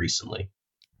Magic recently?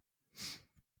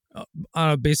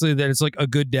 Basically that it's like a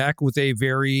good deck with a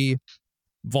very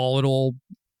volatile,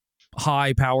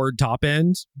 high-powered top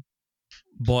end,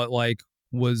 but like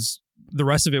the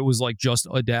rest of it was like just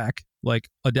a deck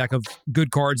of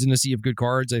good cards in a sea of good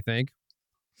cards, I think.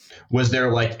 Was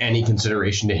there like any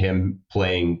consideration to him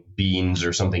playing Beans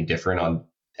or something different on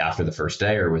after the first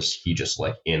day, or was he just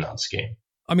like in on Scam?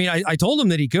 I mean, I told him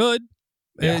that he could.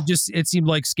 Yeah. It seemed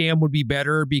like Scam would be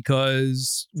better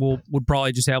because would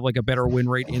probably just have like a better win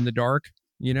rate in the dark,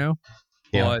 you know?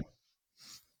 Yeah. But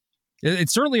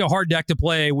it's certainly a hard deck to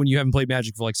play when you haven't played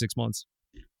Magic for like 6 months.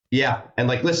 Yeah. And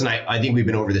like, listen, I think we've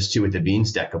been over this too with the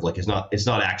Beans deck of like, it's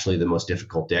not actually the most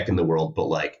difficult deck in the world, but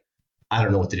like, I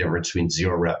don't know what the difference between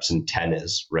 0 reps and 10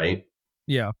 is, right?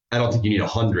 Yeah. I don't think you need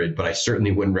 100, but I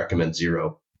certainly wouldn't recommend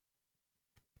 0.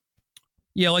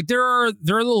 Yeah, like there are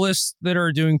the lists that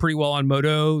are doing pretty well on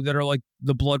Moto that are like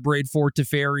the Bloodbraid Fort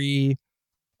Teferi,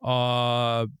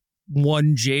 1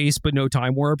 Jace but no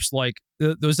Time Warps. Like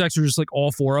those decks are just like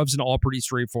all 4-ofs and all pretty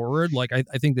straightforward. Like I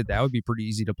think that would be pretty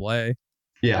easy to play.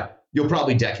 Yeah, you'll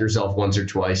probably deck yourself once or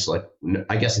twice. Like,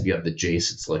 I guess if you have the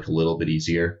Jace, it's like a little bit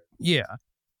easier. Yeah.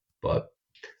 But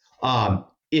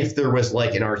if there was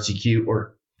like an RCQ,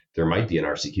 or there might be an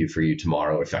RCQ for you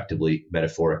tomorrow, effectively,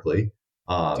 metaphorically.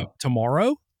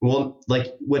 Tomorrow? Well,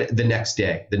 like the next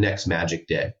day, the next Magic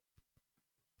day.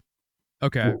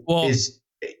 Okay. Well, is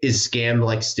Scam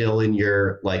like still in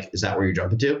your, like, is that where you're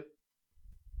jumping to?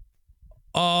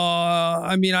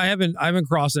 I mean, I haven't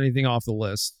crossed anything off the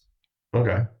list.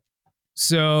 Okay.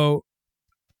 So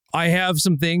I have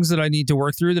some things that I need to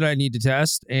work through that I need to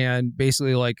test. And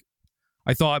basically, like,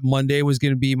 I thought Monday was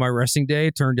going to be my resting day.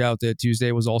 It turned out that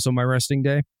Tuesday was also my resting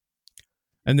day.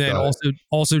 And then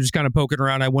also just kind of poking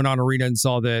around, I went on Arena and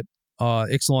saw that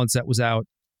Ixalan set was out.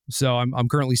 So I'm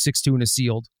currently 6-2 in a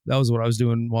sealed. That was what I was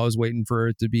doing while I was waiting for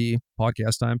it to be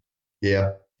podcast time.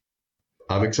 Yeah.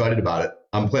 I'm excited about it.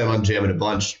 I'm planning on jamming a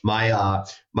bunch. My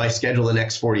schedule the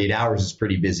next 48 hours is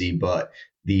pretty busy, but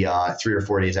the 3 or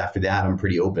 4 days after that, I'm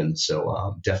pretty open. So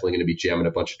I'm definitely going to be jamming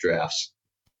a bunch of drafts.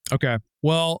 Okay.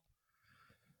 Well,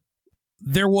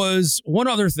 there was one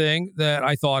other thing that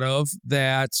I thought of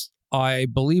that I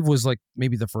believe was like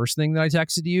maybe the first thing that I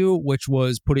texted you, which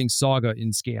was putting Saga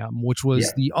in Scam, which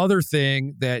was the other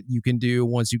thing that you can do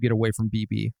once you get away from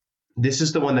BB. This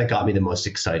is the one that got me the most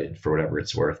excited for whatever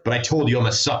it's worth. But I told you I'm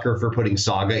a sucker for putting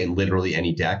Saga in literally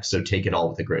any deck, so take it all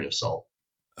with a grain of salt.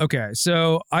 Okay,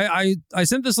 so I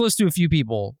sent this list to a few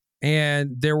people,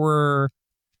 and there were,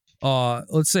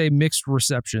 let's say, mixed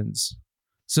receptions.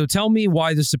 So tell me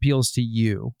why this appeals to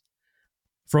you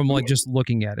from like just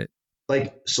looking at it.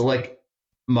 Like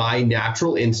my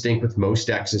natural instinct with most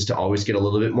decks is to always get a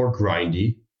little bit more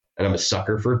grindy, and I'm a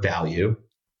sucker for value.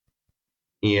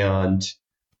 And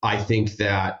I think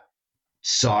that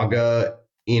Saga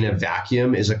in a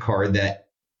vacuum is a card that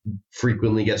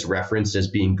frequently gets referenced as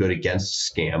being good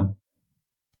against Scam.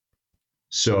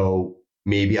 So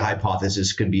maybe a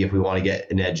hypothesis could be if we want to get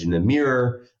an edge in the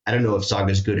mirror. I don't know if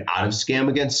Saga is good out of Scam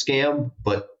against Scam,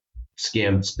 but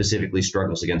Scam specifically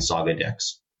struggles against Saga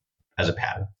decks as a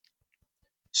pattern.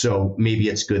 So maybe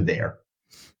it's good there.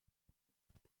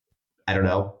 I don't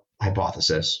know.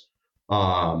 Hypothesis.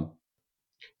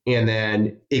 And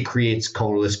then it creates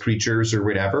colorless creatures or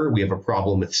whatever. We have a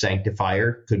problem with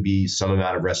Sanctifier. Could be some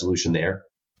amount of resolution there.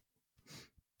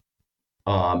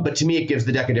 But to me, it gives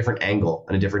the deck a different angle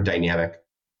and a different dynamic.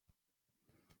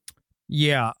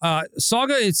 Yeah.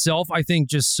 Saga itself, I think,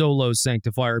 just solos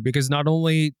Sanctifier because not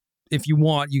only if you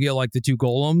want, you get like the 2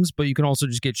 golems, but you can also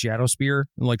just get Shadow Spear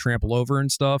and like trample over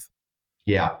and stuff.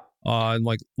 Yeah. And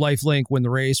like lifelink, win the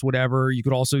race, whatever. You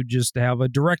could also just have a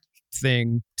direct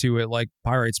thing to it, like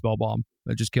Pyrite Spellbomb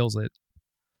that just kills it.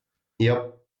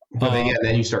 Yep. But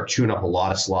then you start chewing up a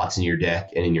lot of slots in your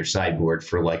deck and in your sideboard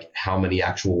for like how many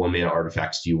actual 1-mana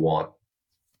artifacts do you want?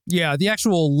 Yeah, the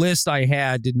actual list I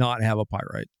had did not have a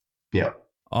Pyrite. Yeah.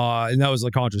 And that was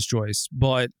a conscious choice,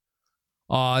 but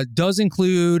does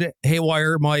include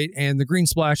Haywire Might and the green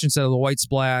splash instead of the white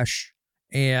splash.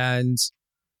 And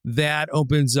that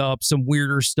opens up some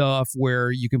weirder stuff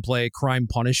where you can play Crime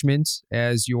Punishment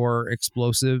as your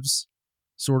explosives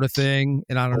sort of thing.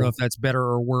 And I don't know if that's better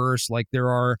or worse. Like there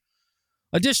are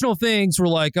additional things where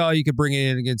like, oh, you could bring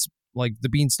it in against like the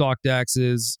Beanstalk decks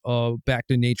is back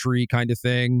to nature-y kind of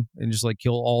thing and just like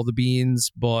kill all the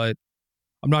beans. But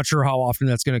I'm not sure how often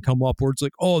that's going to come up where it's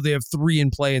like, oh, they have 3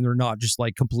 in play and they're not just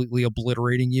like completely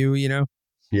obliterating you, you know?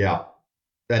 Yeah.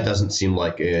 That doesn't seem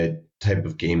like a type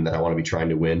of game that I want to be trying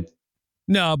to win.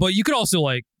 No, but you could also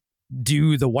like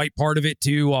do the white part of it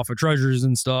too off of treasures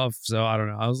and stuff. So I don't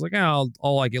know. I was like, I'll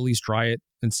like at least try it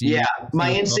and see. Yeah.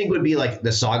 My instinct would be like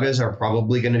the Sagas are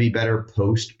probably going to be better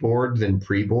post board than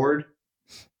pre board.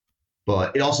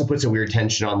 But it also puts a weird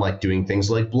tension on like doing things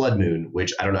like Blood Moon,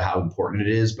 which I don't know how important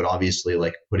it is, but obviously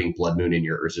like putting Blood Moon in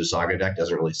your Urza Saga deck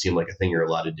doesn't really seem like a thing you're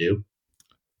allowed to do.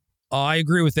 I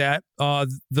agree with that.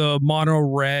 The mono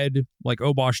red like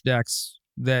Obosh decks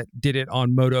that did it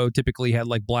on Moto typically had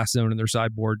like Blast Zone in their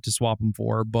sideboard to swap them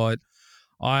for, but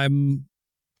I'm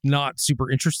not super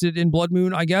interested in Blood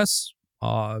Moon, I guess.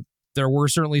 There were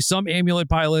certainly some Amulet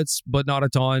pilots, but not a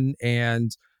ton,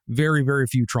 and very, very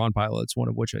few Tron pilots, one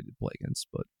of which I did play against.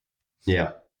 But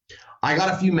yeah. I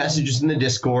got a few messages in the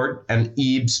Discord, and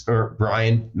Ebes or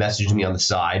Brian messaged me on the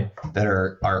side that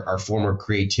are former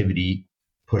creativity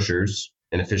pushers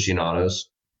and aficionados.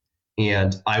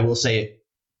 And I will say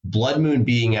Blood Moon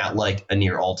being at like a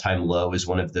near all-time low is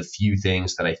one of the few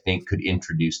things that I think could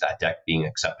introduce that deck being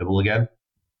acceptable again.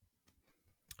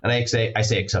 And I say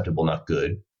acceptable, not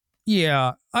good.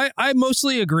 Yeah, I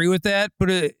mostly agree with that,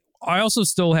 but I also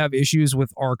still have issues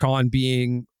with Archon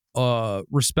being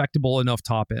respectable enough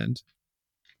top end.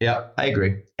 Yeah, I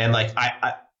agree. And like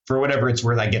I for whatever it's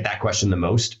worth, I get that question the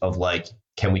most of like,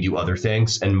 can we do other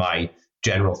things? And my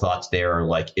general thoughts there are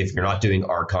like, if you're not doing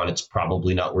Archon, it's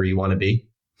probably not where you want to be.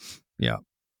 Yeah.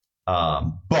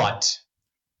 But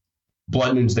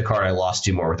Blood Moon's the card I lost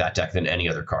to more with that deck than any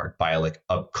other card by like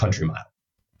a country mile.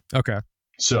 Okay.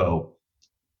 So,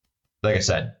 like I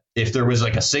said, if there was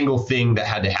like a single thing that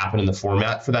had to happen in the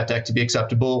format for that deck to be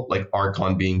acceptable, like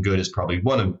Archon being good is probably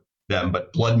one of them,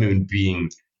 but Blood Moon being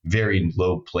very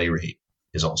low play rate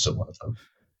is also one of them.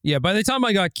 Yeah, by the time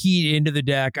I got keyed into the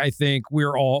deck, I think we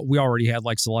already had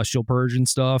like Celestial Purge and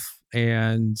stuff,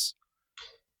 and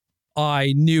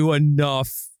I knew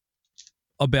enough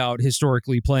about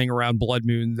historically playing around Blood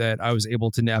Moon that I was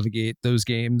able to navigate those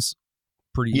games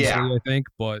pretty easily, I think.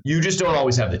 But you just don't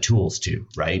always have the tools to,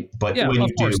 right? But yeah, when of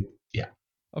you course. do, yeah.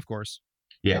 Of course.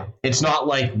 Yeah. It's not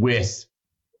like with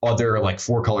other like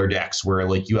 4-color decks where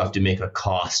like you have to make a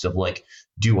cost of like,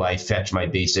 do I fetch my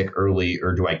basic early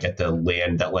or do I get the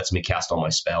land that lets me cast all my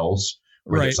spells?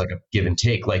 Where there's like a give and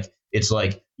take. Like it's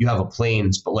like you have a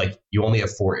plains, but like you only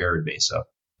have 4 Arid Mesa.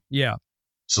 Yeah.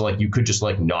 So like you could just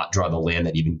like not draw the land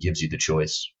that even gives you the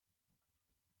choice.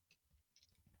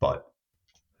 But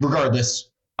regardless,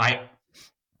 I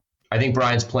think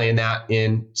Brian's playing that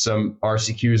in some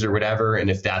RCQs or whatever. And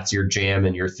if that's your jam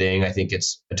and your thing, I think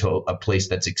it's a place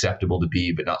that's acceptable to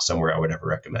be, but not somewhere I would ever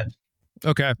recommend.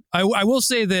 Okay. I will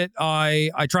say that I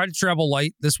tried to travel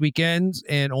light this weekend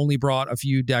and only brought a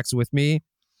few decks with me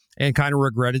and kind of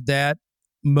regretted that,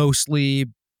 mostly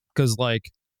because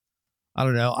like, I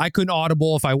don't know, I couldn't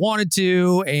audible if I wanted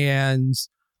to, and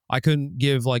I couldn't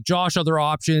give like Josh other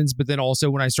options. But then also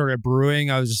when I started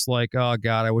brewing, I was just like, oh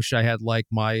God, I wish I had like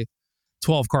my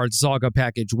 12 card Saga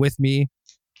package with me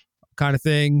kind of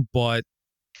thing. But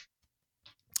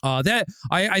that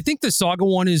I think the Saga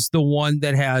one is the one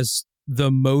that has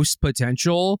the most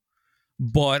potential,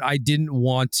 but I didn't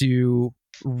want to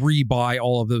rebuy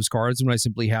all of those cards when I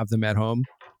simply have them at home.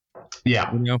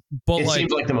 Yeah. You know? But it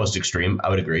seems like the most extreme. I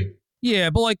would agree.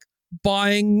 Yeah, but like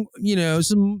buying,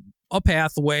 a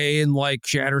Pathway and like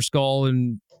Shatterskull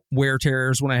and Wear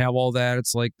Tears when I have all that,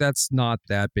 it's like, that's not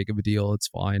that big of a deal. It's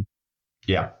fine.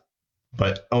 Yeah.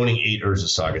 But owning 8 Urza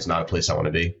Saga is not a place I want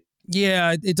to be.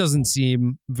 Yeah, it doesn't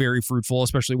seem very fruitful,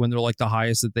 especially when they're like the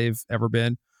highest that they've ever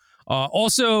been.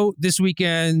 Also, this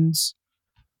weekend,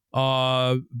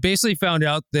 basically found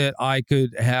out that I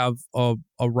could have a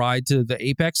ride to the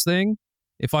Apex thing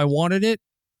if I wanted it.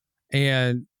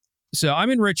 And so I'm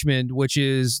in Richmond, which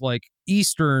is like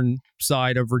eastern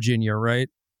side of Virginia, right?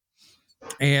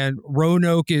 And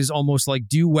Roanoke is almost like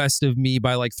due west of me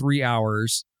by like 3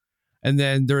 hours. And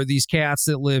then there are these cats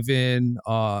that live in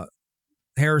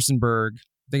Harrisonburg.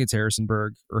 I think it's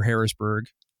Harrisonburg or Harrisburg.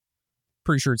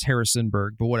 Pretty sure it's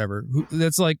Harrisonburg, but whatever.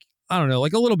 That's like, I don't know,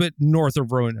 like a little bit north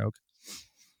of Roanoke.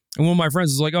 And one of my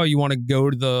friends was like, oh, you want to go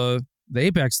to the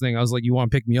Apex thing? I was like, you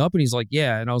want to pick me up? And he's like,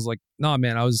 yeah. And I was like, nah,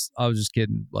 man, I was just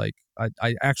kidding. Like,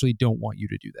 I actually don't want you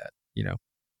to do that, you know?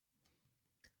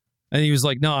 And he was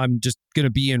like, no, I'm just going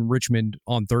to be in Richmond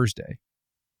on Thursday.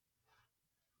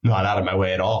 Not out of my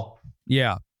way at all.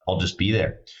 Yeah. I'll just be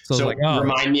there. So like,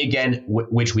 remind me again,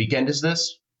 which weekend is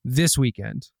this? This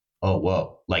weekend. Oh,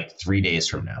 whoa. Like 3 days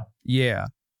from now. Yeah.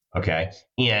 Okay.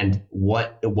 And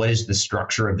what is the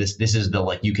structure of this? This is the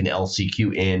like you can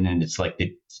LCQ in and it's like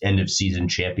the end of season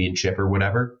championship or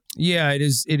whatever. Yeah, it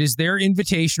is their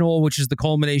invitational, which is the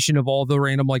culmination of all the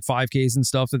random like 5Ks and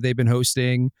stuff that they've been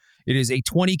hosting. It is a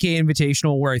 20K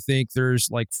invitational where I think there's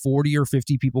like 40 or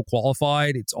 50 people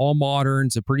qualified. It's all modern.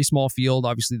 It's a pretty small field.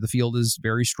 Obviously, the field is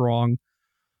very strong.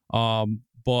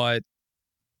 But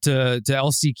to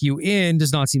LCQ in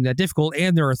does not seem that difficult.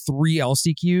 And there are 3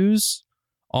 LCQs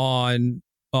on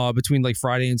between like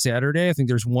Friday and Saturday. I think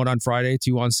there's 1 on Friday,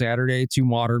 2 on Saturday, 2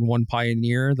 modern, 1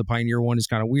 pioneer. The pioneer one is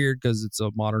kind of weird because it's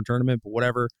a modern tournament, but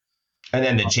whatever. And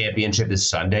then the championship is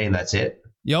Sunday and that's it?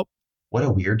 Yep. What a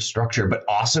weird structure, but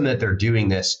awesome that they're doing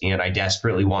this. And I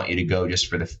desperately want you to go just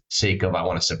for the sake of I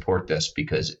want to support this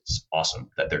because it's awesome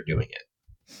that they're doing it.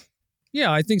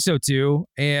 Yeah, I think so too.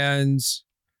 And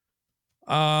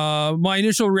my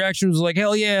initial reaction was like,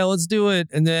 hell yeah, let's do it.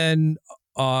 And then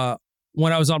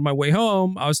when I was on my way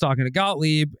home, I was talking to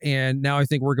Gottlieb, and now I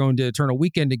think we're going to turn a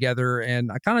weekend together.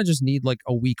 And I kind of just need like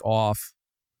a week off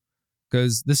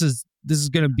because this is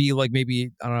going to be like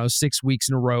maybe, I don't know, 6 weeks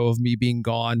in a row of me being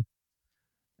gone.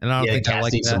 And I don't think I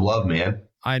like need that. Some love, man.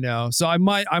 I know. So I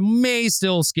may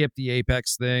still skip the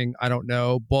Apex thing. I don't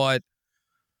know, but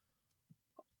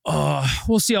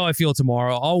we'll see how I feel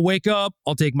tomorrow. I'll wake up,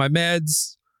 I'll take my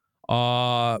meds,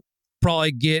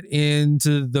 probably get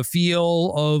into the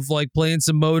feel of like playing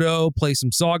some Moto, play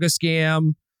some Saga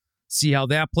Scam, see how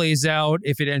that plays out.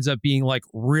 If it ends up being like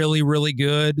really, really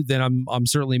good, then I'm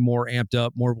certainly more amped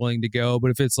up, more willing to go.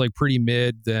 But if it's like pretty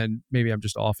mid, then maybe I'm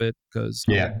just off it because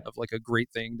of like a great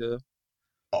thing to.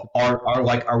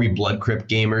 Are we Blood Crypt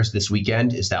gamers this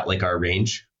weekend? Is that like our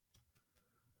range?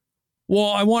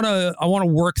 Well, I want to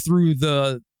work through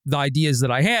the ideas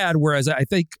that I had, whereas I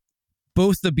think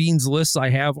both the Beans lists I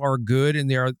have are good and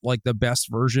they are like the best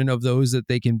version of those that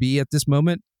they can be at this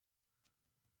moment.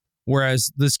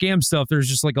 Whereas the scam stuff, there's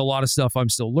just like a lot of stuff I'm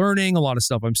still learning, a lot of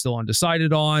stuff I'm still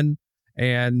undecided on,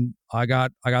 and I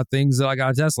got things that I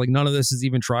got to test. Like none of this is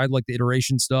even tried, like the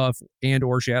iteration stuff and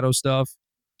or shadow stuff.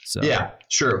 So yeah,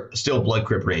 sure, still Blood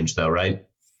Crypt range though, right?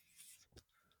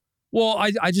 Well,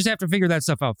 I just have to figure that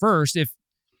stuff out first. If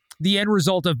the end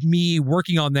result of me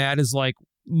working on that is like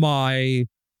my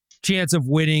chance of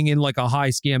winning in like a high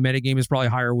scam metagame is probably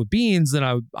higher with Beans, then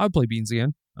I would play Beans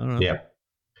again. I don't know. Yeah.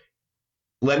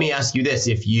 Let me ask you this.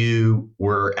 If you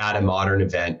were at a modern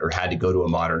event or had to go to a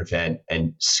modern event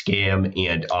and Scam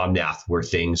and Omnath were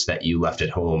things that you left at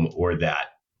home or that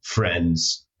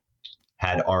friends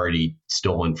had already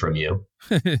stolen from you,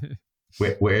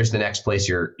 where's the next place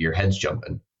your head's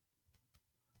jumping?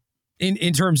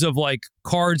 In terms of like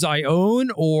cards I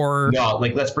own or? No,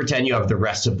 like let's pretend you have the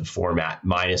rest of the format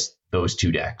minus those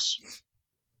 2 decks,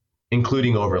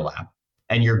 including overlap.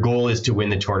 And your goal is to win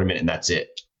the tournament and that's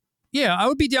it. Yeah, I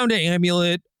would be down to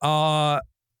Amulet. I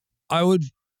would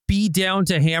be down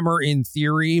to Hammer in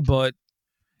theory, but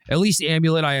at least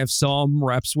Amulet I have some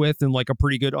reps with and like a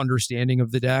pretty good understanding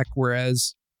of the deck,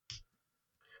 whereas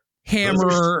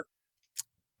Hammer...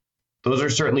 Those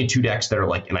are certainly 2 decks that are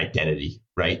like an identity,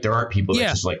 right? There aren't people that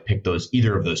just like pick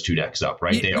either of those 2 decks up,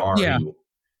 right? They are. Yeah.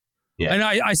 And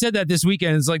I said that this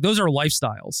weekend. It's like, those are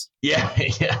lifestyles. Yeah.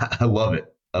 Yeah. I love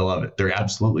it. They're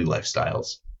absolutely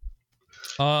lifestyles.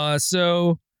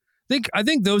 So I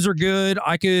think those are good.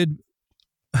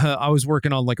 I was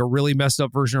working on like a really messed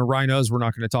up version of Rhinos. We're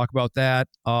not going to talk about that.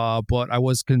 But I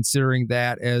was considering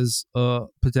that as a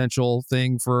potential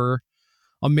thing for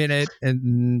a minute.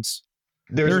 And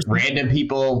there's random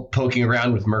people poking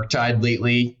around with Murktide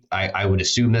lately. I would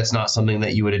assume that's not something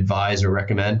that you would advise or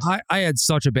recommend. I had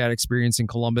such a bad experience in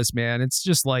Columbus, man. It's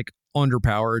just like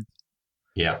underpowered.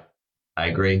 Yeah, I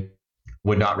agree.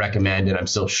 Would not recommend, and I'm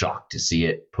still shocked to see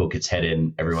it poke its head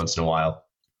in every once in a while.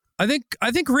 I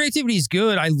think creativity is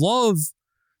good. I love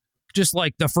just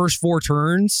like the first 4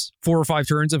 or 5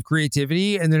 turns of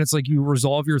creativity, and then it's like you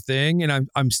resolve your thing, and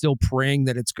I'm still praying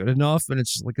that it's good enough, and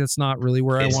it's just like that's not really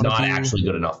where I want to be. It's not actually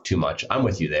good enough too much. I'm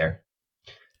with you there.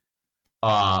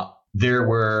 There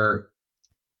were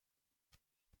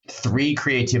 3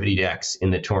 creativity decks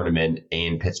in the tournament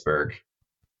in Pittsburgh.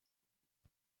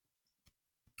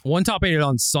 One top 8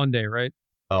 on Sunday, right?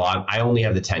 Oh, I only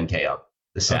have the 10K up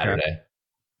the Saturday.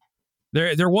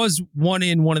 Okay. There was one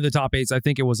in one of the top 8s. I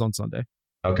think it was on Sunday.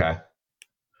 Okay.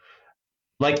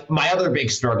 Like my other big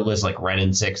struggle is like Ren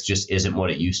and 6 just isn't what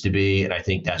it used to be. And I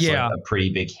think that's like a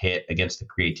pretty big hit against the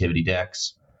creativity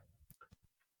decks.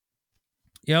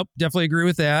 Yep. Definitely agree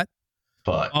with that.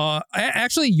 But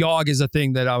actually Yogg is a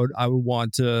thing that I would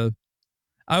want to,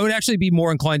 I would actually be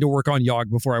more inclined to work on Yogg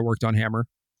before I worked on Hammer.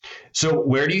 So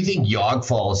where do you think Yogg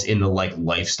falls in the like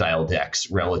lifestyle decks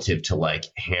relative to like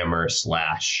Hammer /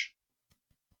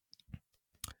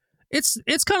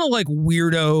 It's kind of like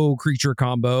weirdo creature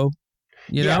combo,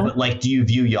 you know? But like, do you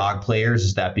view Yogg players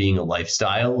as that being a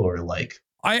lifestyle or like?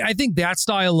 I think that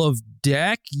style of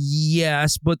deck,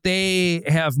 yes, but they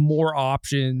have more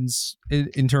options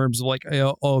in terms of like,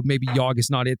 oh, maybe Yogg is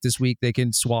not it this week. They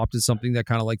can swap to something that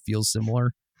kind of like feels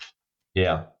similar.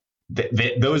 Yeah.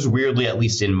 Those weirdly, at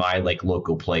least in my like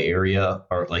local play area,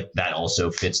 are like that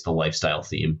also fits the lifestyle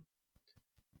theme.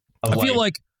 I feel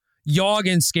like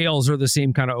Yogg and Scales are the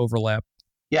same kind of overlap.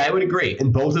 Yeah, I would agree.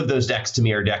 And both of those decks to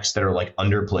me are decks that are like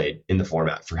underplayed in the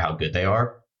format for how good they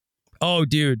are. Oh,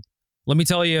 dude. Let me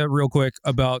tell you real quick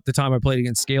about the time I played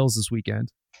against Scales this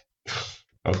weekend.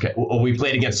 Okay. Well, we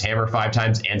played against Hammer 5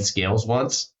 times and Scales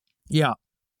once. Yeah.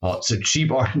 Oh, so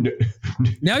cheap art.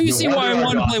 Now you see why I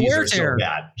wanted to play Wear Tear. So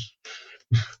bad.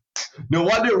 No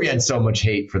wonder we had so much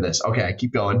hate for this. Okay,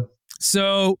 keep going.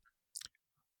 So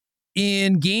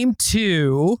in game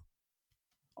 2,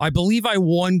 I believe I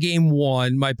won game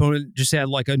 1. My opponent just had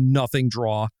like a nothing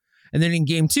draw. And then in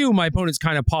game 2, my opponent's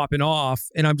kind of popping off,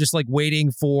 and I'm just like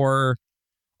waiting for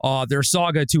their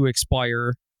Saga to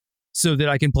expire so that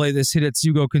I can play this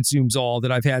Hidetsugo Consumes All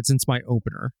that I've had since my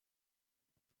opener.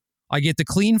 I get the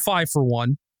clean 5 for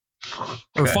 1,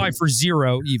 or 5 for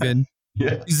 0 even,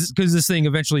 because this thing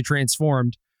eventually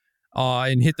transformed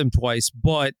and hit them twice.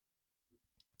 But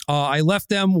I left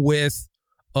them with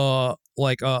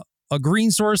like a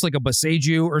green source, like a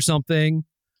Boseiju or something,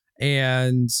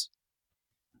 and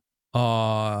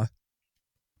I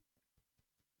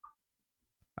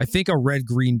think a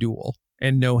red-green duel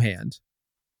and no hand.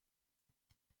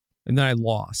 And then I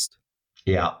lost.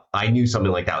 Yeah, I knew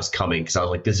something like that was coming because I was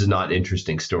like, this is not an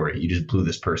interesting story. You just blew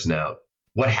this person out.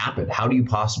 What happened? How do you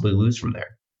possibly lose from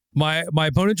there? My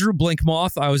opponent drew Blink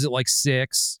Moth. I was at like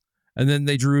 6. And then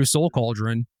they drew Soul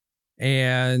Cauldron.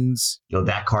 And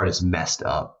that card is messed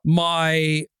up.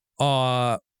 My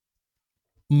dinger,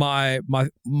 my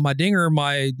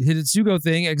Hidetsugo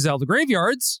thing exiled the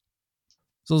graveyards.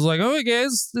 So I was like, oh, I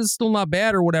guess this is still not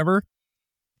bad or whatever.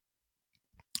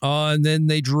 And then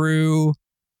they drew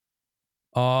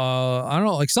I don't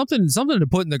know, like something to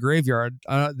put in the graveyard.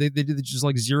 They did just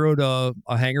like 0 to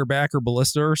a hanger back or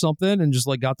ballista or something, and just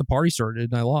like got the party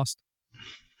started, and I lost.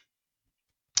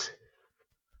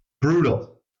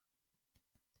 Brutal.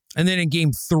 And then in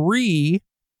game 3,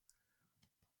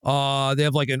 they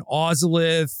have like an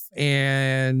Ozolith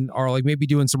and are like maybe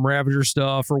doing some Ravager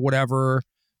stuff or whatever.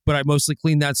 But I mostly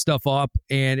clean that stuff up,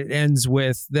 and it ends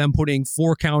with them putting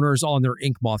 4 counters on their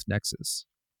Ink Moth Nexus.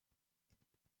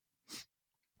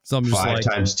 So I'm just 5 like,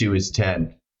 times 2 is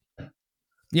 10.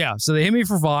 Yeah, so they hit me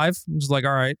for 5. I'm just like,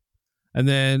 all right. And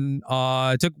then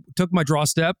I took my draw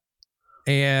step,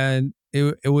 and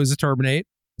it was a terminate.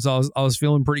 So I was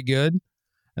feeling pretty good,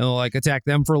 and like attacked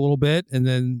them for a little bit, and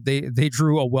then they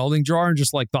drew a welding jar and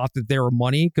just like thought that they were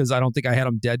money because I don't think I had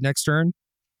them dead next turn.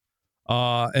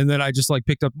 And then I just like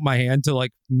picked up my hand to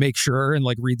like make sure and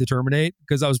like read the terminate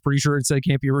because I was pretty sure it said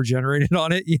can't be regenerated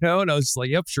on it, and I was just like,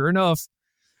 yep, sure enough.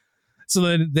 So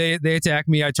then they attack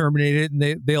me, I terminate it, and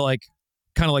they like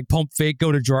kind of like pump fake,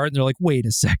 go to jar it, and they're like, wait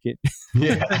a second.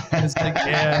 Yeah. It's like,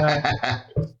 yeah.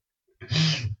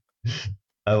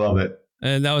 I love it.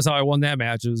 And that was how I won that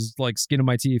match. It was like skin of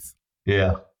my teeth.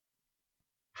 Yeah.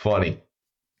 Funny.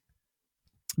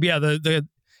 But yeah, the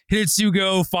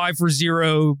Hidetsugo 5 for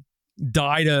 0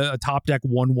 die to a top deck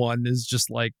 1/1 is just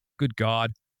like, good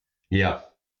God. Yeah.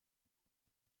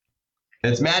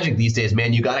 It's Magic these days,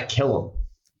 man. You got to kill them.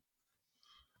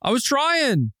 I was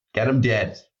trying. Get them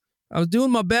dead. I was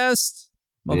doing my best.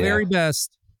 My very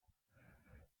best.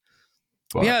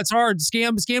 But yeah, it's hard.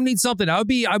 Scam needs something. I'd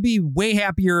be way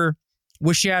happier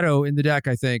with Shadow in the deck,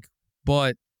 I think.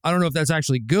 But I don't know if that's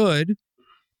actually good.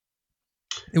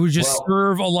 It would just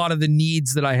serve a lot of the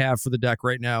needs that I have for the deck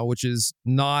right now, which is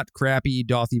not crappy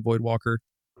Dothy Voidwalker.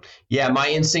 Yeah, my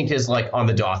instinct is like on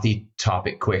the Dothy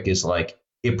topic quick is like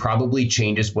it probably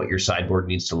changes what your sideboard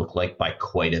needs to look like by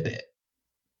quite a bit.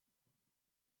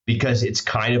 Because it's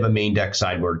kind of a main deck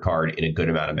sideboard card in a good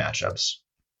amount of matchups.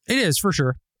 It is, for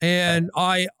sure. And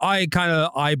I kind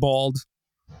of eyeballed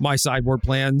my sideboard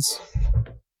plans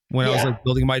when I was like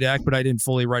building my deck, but I didn't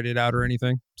fully write it out or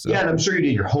anything. So. Yeah, and I'm sure you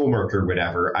did your homework or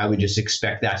whatever. I would just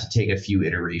expect that to take a few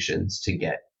iterations to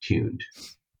get tuned.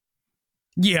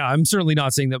 Yeah, I'm certainly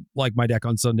not saying that like my deck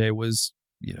on Sunday was,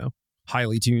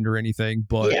 highly tuned or anything,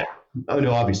 but yeah. Oh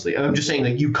no, obviously. I'm just saying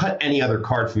like you cut any other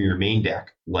card from your main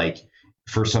deck, like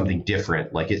for something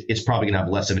different, like it's probably gonna have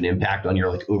less of an impact on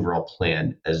your like overall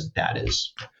plan as that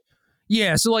is.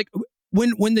 Yeah, so like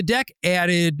when the deck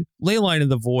added Leyline of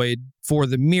the Void for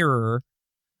the mirror,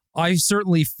 I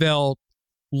certainly felt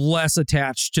less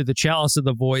attached to the Chalice of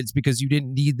the Voids because you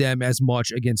didn't need them as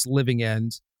much against Living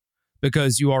End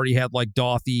because you already had like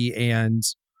Dothy and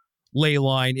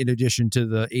Leyline in addition to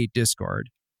the 8 discard.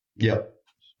 Yep.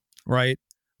 Right?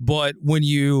 But when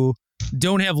you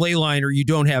don't have Leyline or you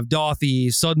don't have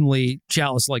Dothy, suddenly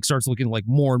Chalice like starts looking like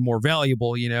more and more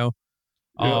valuable, Yep.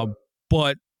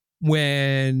 But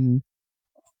when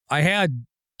I had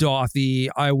Dothy,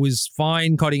 I was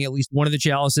fine cutting at least one of the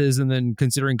chalices and then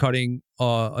considering cutting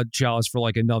a chalice for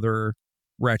like another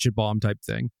Ratchet Bomb type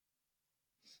thing.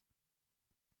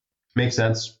 Makes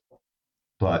sense.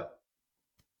 But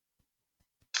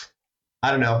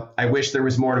I don't know. I wish there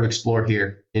was more to explore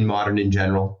here in Modern in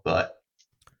general, but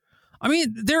I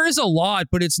mean, there is a lot,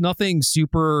 but it's nothing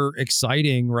super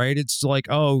exciting, right? It's like,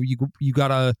 oh, you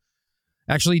gotta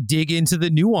actually dig into the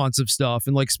nuance of stuff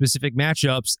and like specific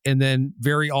matchups, and then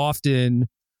very often,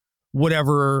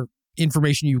 whatever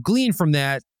information you glean from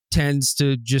that tends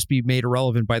to just be made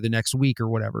irrelevant by the next week or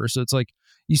whatever. So it's like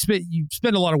you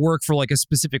spend a lot of work for like a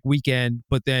specific weekend,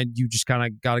 but then you just kind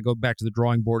of got to go back to the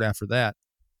drawing board after that.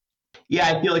 yeah,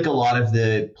 I feel like a lot of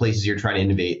the places you're trying to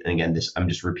innovate, and again, this I'm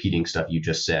just repeating stuff you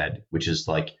just said, which is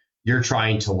like you're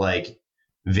trying to like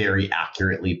very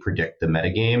accurately predict the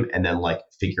metagame and then like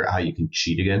figure out how you can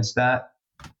cheat against that.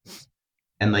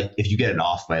 And like if you get it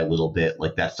off by a little bit,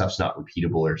 like that stuff's not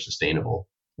repeatable or sustainable.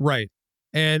 Right.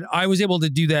 And I was able to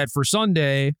do that for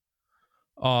Sunday.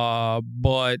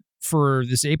 But for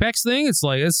this Apex thing, it's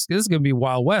like this is gonna be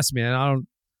Wild West, man.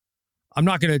 I'm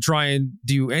not gonna try and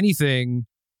do anything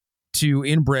to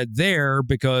inbred there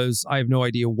because I have no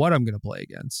idea what I'm gonna play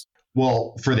against.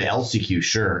 Well, for the LCQ,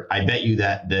 sure. I bet you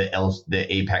that the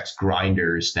Apex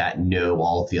grinders that know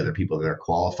all of the other people that are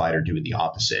qualified are doing the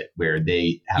opposite, where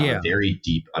they have a very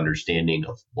deep understanding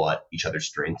of what each other's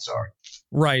strengths are.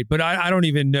 Right, but I don't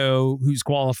even know who's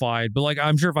qualified. But like,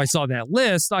 I'm sure if I saw that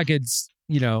list, I could,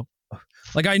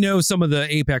 like I know some of the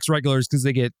Apex regulars because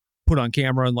they get put on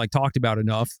camera and like talked about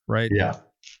enough, right? Yeah.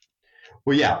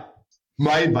 Well, yeah.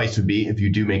 My advice would be if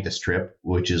you do make this trip,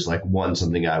 which is like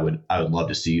something I would love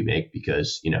to see you make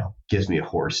because, gives me a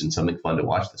horse and something fun to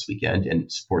watch this weekend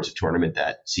and supports a tournament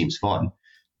that seems fun.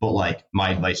 But like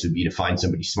my advice would be to find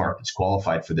somebody smart that's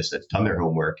qualified for this, that's done their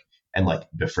homework and like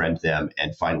befriend them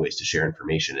and find ways to share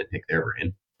information and pick their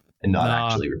brain and not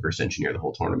actually reverse engineer the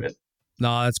whole tournament.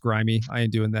 No, that's grimy. I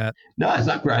ain't doing that. No, it's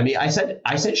not grimy. I said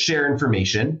share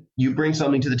information. You bring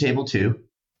something to the table too.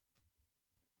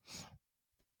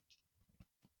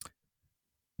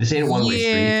 This ain't a one-way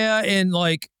street. Yeah, and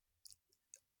like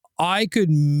I could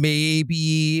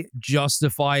maybe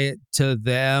justify it to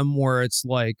them where it's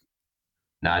like,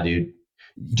 nah, dude,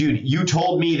 you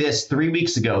told me this 3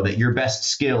 weeks ago that your best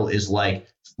skill is like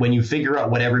when you figure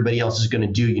out what everybody else is going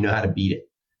to do, you know how to beat it.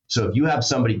 So if you have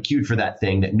somebody queued for that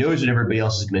thing that knows what everybody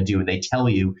else is going to do and they tell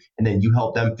you, and then you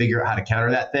help them figure out how to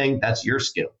counter that thing, that's your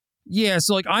skill. Yeah,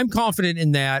 so like I'm confident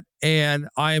in that, and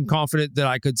I am confident that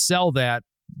I could sell that,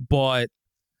 but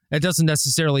that doesn't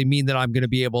necessarily mean that I'm going to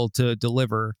be able to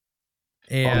deliver.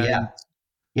 And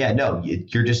no,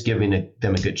 you're just giving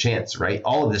them a good chance, right?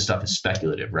 All of this stuff is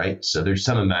speculative, right? So there's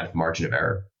some amount of margin of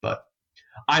error, but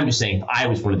I'm just saying if I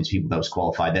was one of these people that was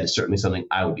qualified, that is certainly something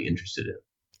I would be interested in.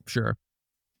 Sure.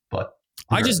 But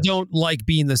I just don't like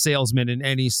being the salesman in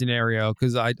any scenario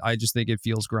because I just think it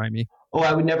feels grimy. Oh,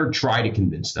 I would never try to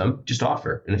convince them. Just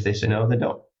offer. And if they say no, then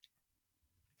don't.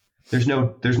 There's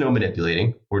no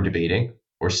manipulating or debating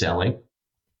or selling.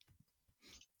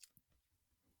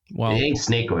 Well, it ain't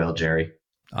snake oil, Gerry.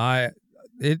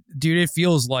 It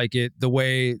feels like it the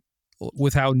way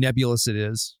with how nebulous it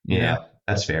is. Yeah,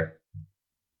 that's fair.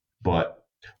 But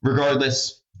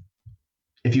regardless,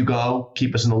 if you go,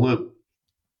 keep us in the loop.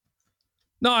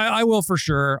 No, I will for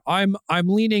sure. I'm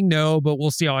leaning no, but we'll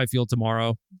see how I feel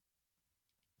tomorrow.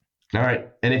 All right.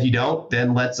 And if you don't,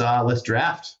 then let's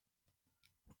draft.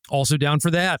 Also down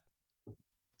for that.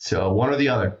 So one or the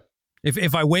other.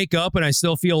 If I wake up and I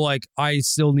still feel like I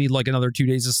still need like another 2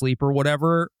 days of sleep or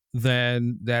whatever,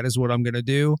 then that is what I'm going to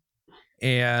do.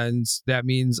 And that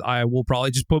means I will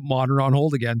probably just put Modern on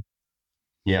hold again.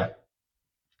 Yeah.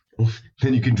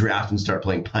 Then you can draft and start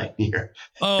playing Pioneer.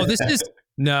 Oh, this is...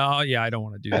 No, yeah, I don't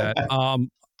want to do that.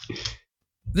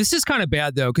 This is kind of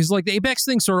bad, though, because like the Apex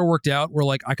thing sort of worked out where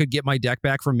like I could get my deck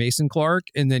back from Mason Clark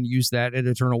and then use that at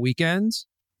Eternal Weekends.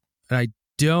 And I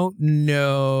don't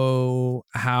know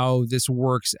how this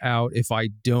works out if I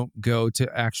don't go to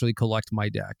actually collect my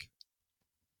deck.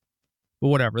 But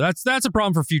whatever. That's a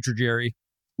problem for future Gerry.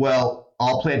 Well,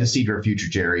 I'll plant a seed for future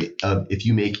Gerry if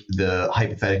you make the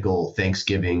hypothetical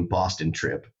Thanksgiving Boston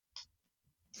trip.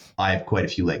 I have quite a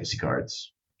few legacy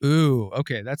cards. Ooh,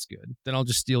 okay, that's good. Then I'll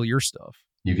just steal your stuff.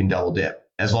 You can double dip.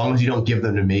 As long as you don't give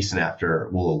them to Mason after,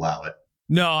 we'll allow it.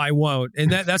 No, I won't.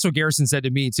 And that's what Garrison said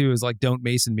to me, too, is like, don't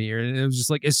Mason me. And it was just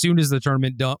like, as soon as the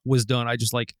tournament was done, I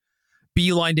just like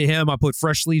beeline to him. I put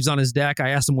fresh sleeves on his deck. I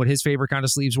asked him what his favorite kind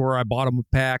of sleeves were. I bought him a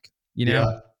pack,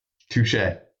 Yeah, touche.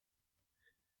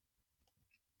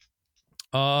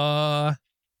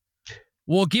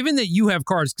 Well, given that you have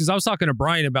cards, because I was talking to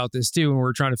Brian about this too, and we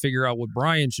are trying to figure out what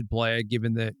Brian should play,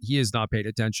 given that he has not paid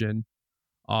attention.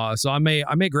 So I may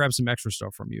grab some extra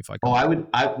stuff from you if I can.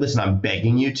 Listen, I'm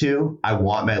begging you to. I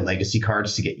want my legacy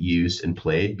cards to get used and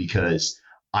played because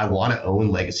I want to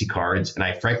own legacy cards,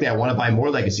 and frankly I want to buy more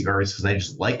legacy cards because I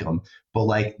just like them. But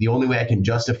like the only way I can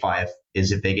justify it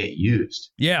is if they get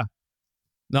used. Yeah.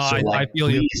 No, So I feel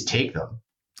you. Please take them.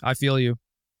 I feel you.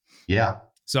 Yeah.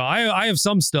 So I have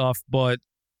some stuff, but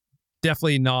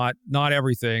definitely not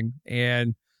everything.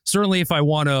 And certainly if I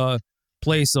want to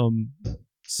play some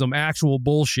actual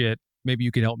bullshit, maybe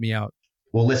you can help me out.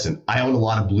 Well, listen, I own a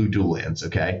lot of blue dual lands.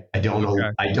 Okay, I don't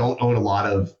own a lot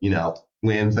of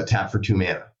lands that tap for 2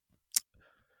 mana.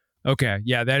 Okay,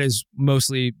 yeah, that is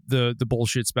mostly the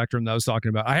bullshit spectrum that I was talking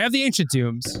about. I have the Ancient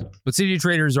Tombs, but City of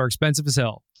Traders are expensive as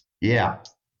hell. Yeah,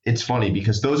 it's funny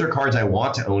because those are cards I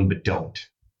want to own but don't.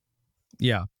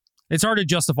 Yeah, it's hard to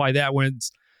justify that when it's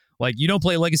like you don't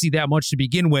play Legacy that much to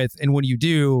begin with, and when you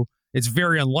do, it's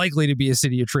very unlikely to be a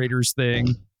City of Traders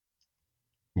thing.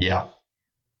 Yeah.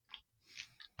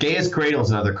 Gaia's Cradle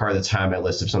is another card that's high on my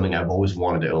list of something I've always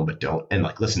wanted to own but don't. And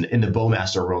like, listen, in the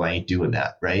Bowmaster world, I ain't doing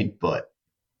that, right? But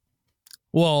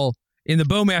well, in the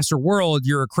Bowmaster world,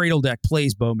 your Cradle deck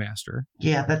plays Bowmaster.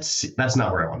 Yeah, that's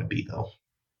not where I want to be though.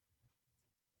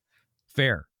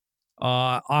 Fair.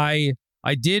 I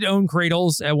did own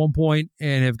Cradles at one point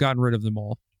and have gotten rid of them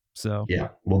all. So yeah,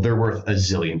 well, they're worth $1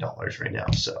 zillion right now.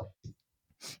 So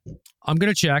I'm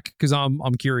gonna check because I'm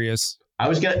curious. I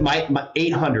was gonna my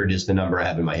 800 is the number I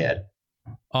have in my head.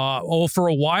 For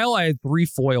a while I had 3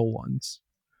 foil ones.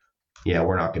 Yeah,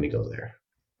 we're not gonna go there.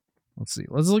 Let's see.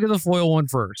 Let's look at the foil one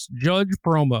first. Judge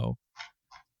promo,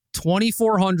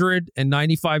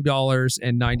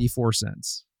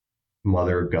 $2,495.94.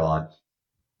 Mother of God.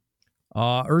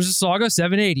 Urza Saga,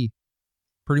 $780.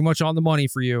 Pretty much on the money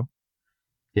for you.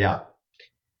 Yeah.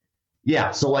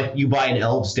 Yeah, so like you buy an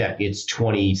Elves deck, it's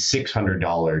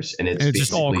 $2,600, and it's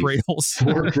just all Cradles.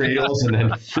 4 Cradles and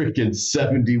then freaking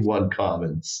 71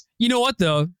 commons. You know what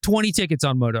though? 20 tickets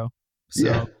on Moto.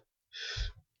 So.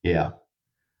 Yeah.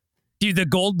 Dude, the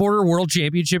Gold Border World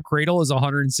Championship Cradle is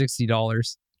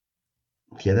 $160.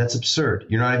 Yeah, that's absurd.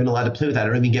 You're not even allowed to play with that. I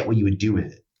don't even get what you would do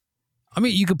with it. I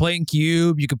mean, you could play it in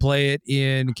Cube. You could play it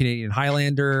in Canadian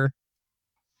Highlander.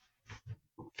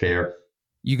 Fair.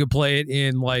 You could play it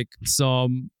in like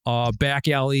some back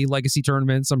alley legacy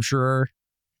tournaments, I'm sure.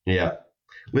 Yeah.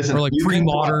 Listen, or like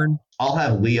pre-modern. I'll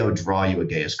have Leo draw you a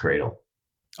Gaia's Cradle.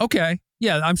 Okay.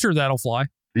 Yeah, I'm sure that'll fly.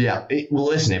 Yeah. Well,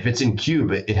 listen, if it's in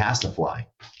Cube, it has to fly.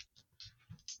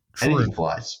 True. Anything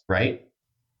flies, right?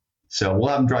 So we'll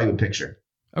have him draw you a picture.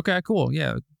 Okay, cool.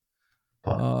 Yeah.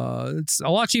 It's a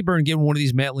lot cheaper than getting one of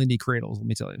these Matt Lindy Cradles, let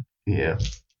me tell you. Yeah.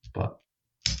 But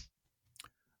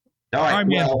all right,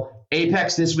 well,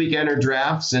 Apex this weekend are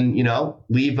drafts, and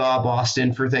leave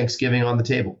Boston for Thanksgiving on the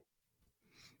table.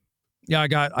 Yeah, I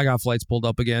got flights pulled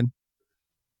up again.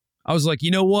 I was like,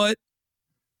 you know what?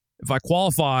 If I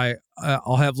qualify,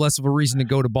 I'll have less of a reason to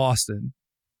go to Boston.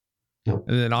 No.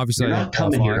 And then obviously you're not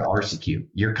coming here to RCQ.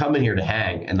 You're coming here to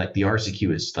hang, and like the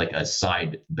RCQ is like a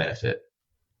side benefit.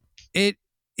 It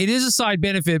is a side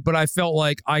benefit, but I felt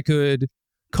like I could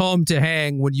come to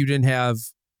hang when you didn't have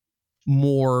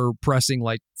more pressing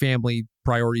like family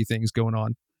priority things going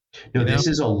on. No, this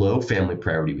is a low family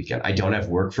priority weekend. I don't have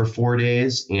work for 4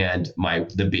 days, and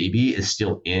the baby is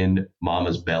still in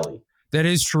mama's belly. That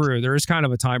is true. There is kind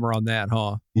of a timer on that,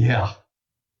 huh? Yeah.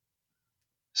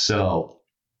 So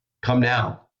come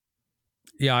now.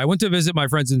 Yeah, I went to visit my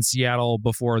friends in Seattle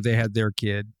before they had their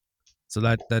kid. So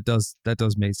that does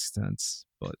make sense.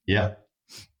 But yeah.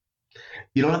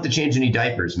 You don't have to change any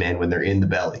diapers, man, when they're in the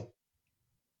belly.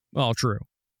 Well, true.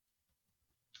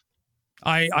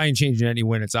 I ain't changing any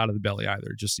when it's out of the belly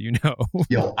either, just so you know.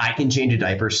 Yo, I can change a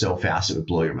diaper so fast it would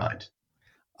blow your mind.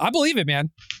 I believe it, man.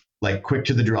 Like quick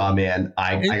to the draw, man.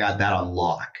 I got that on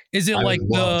lock. Is it like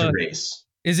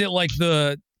Is it like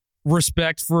the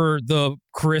respect for the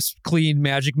crisp, clean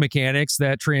Magic mechanics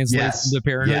that translates into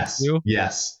Parenthood too?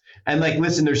 Yes. And like,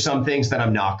 listen, there's some things that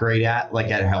I'm not great at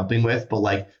helping with, but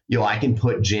like, I can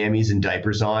put jammies and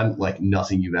diapers on like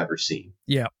nothing you've ever seen.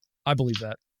 Yeah, I believe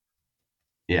that.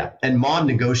 Yeah. And mom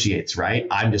negotiates, right?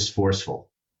 I'm just forceful.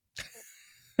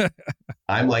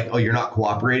 I'm like, oh, you're not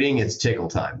cooperating. It's tickle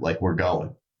time. Like we're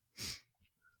going.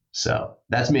 So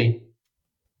that's me.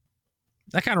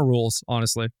 That kind of rules,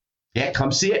 honestly. Yeah.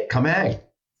 Come see it. Come hang.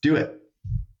 Do it.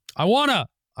 I wanna.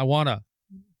 All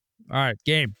right.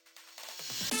 Game.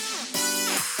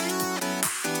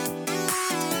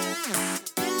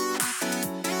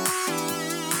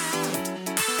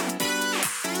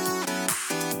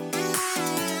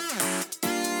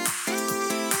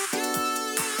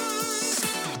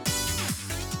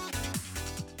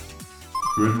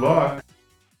 Good luck.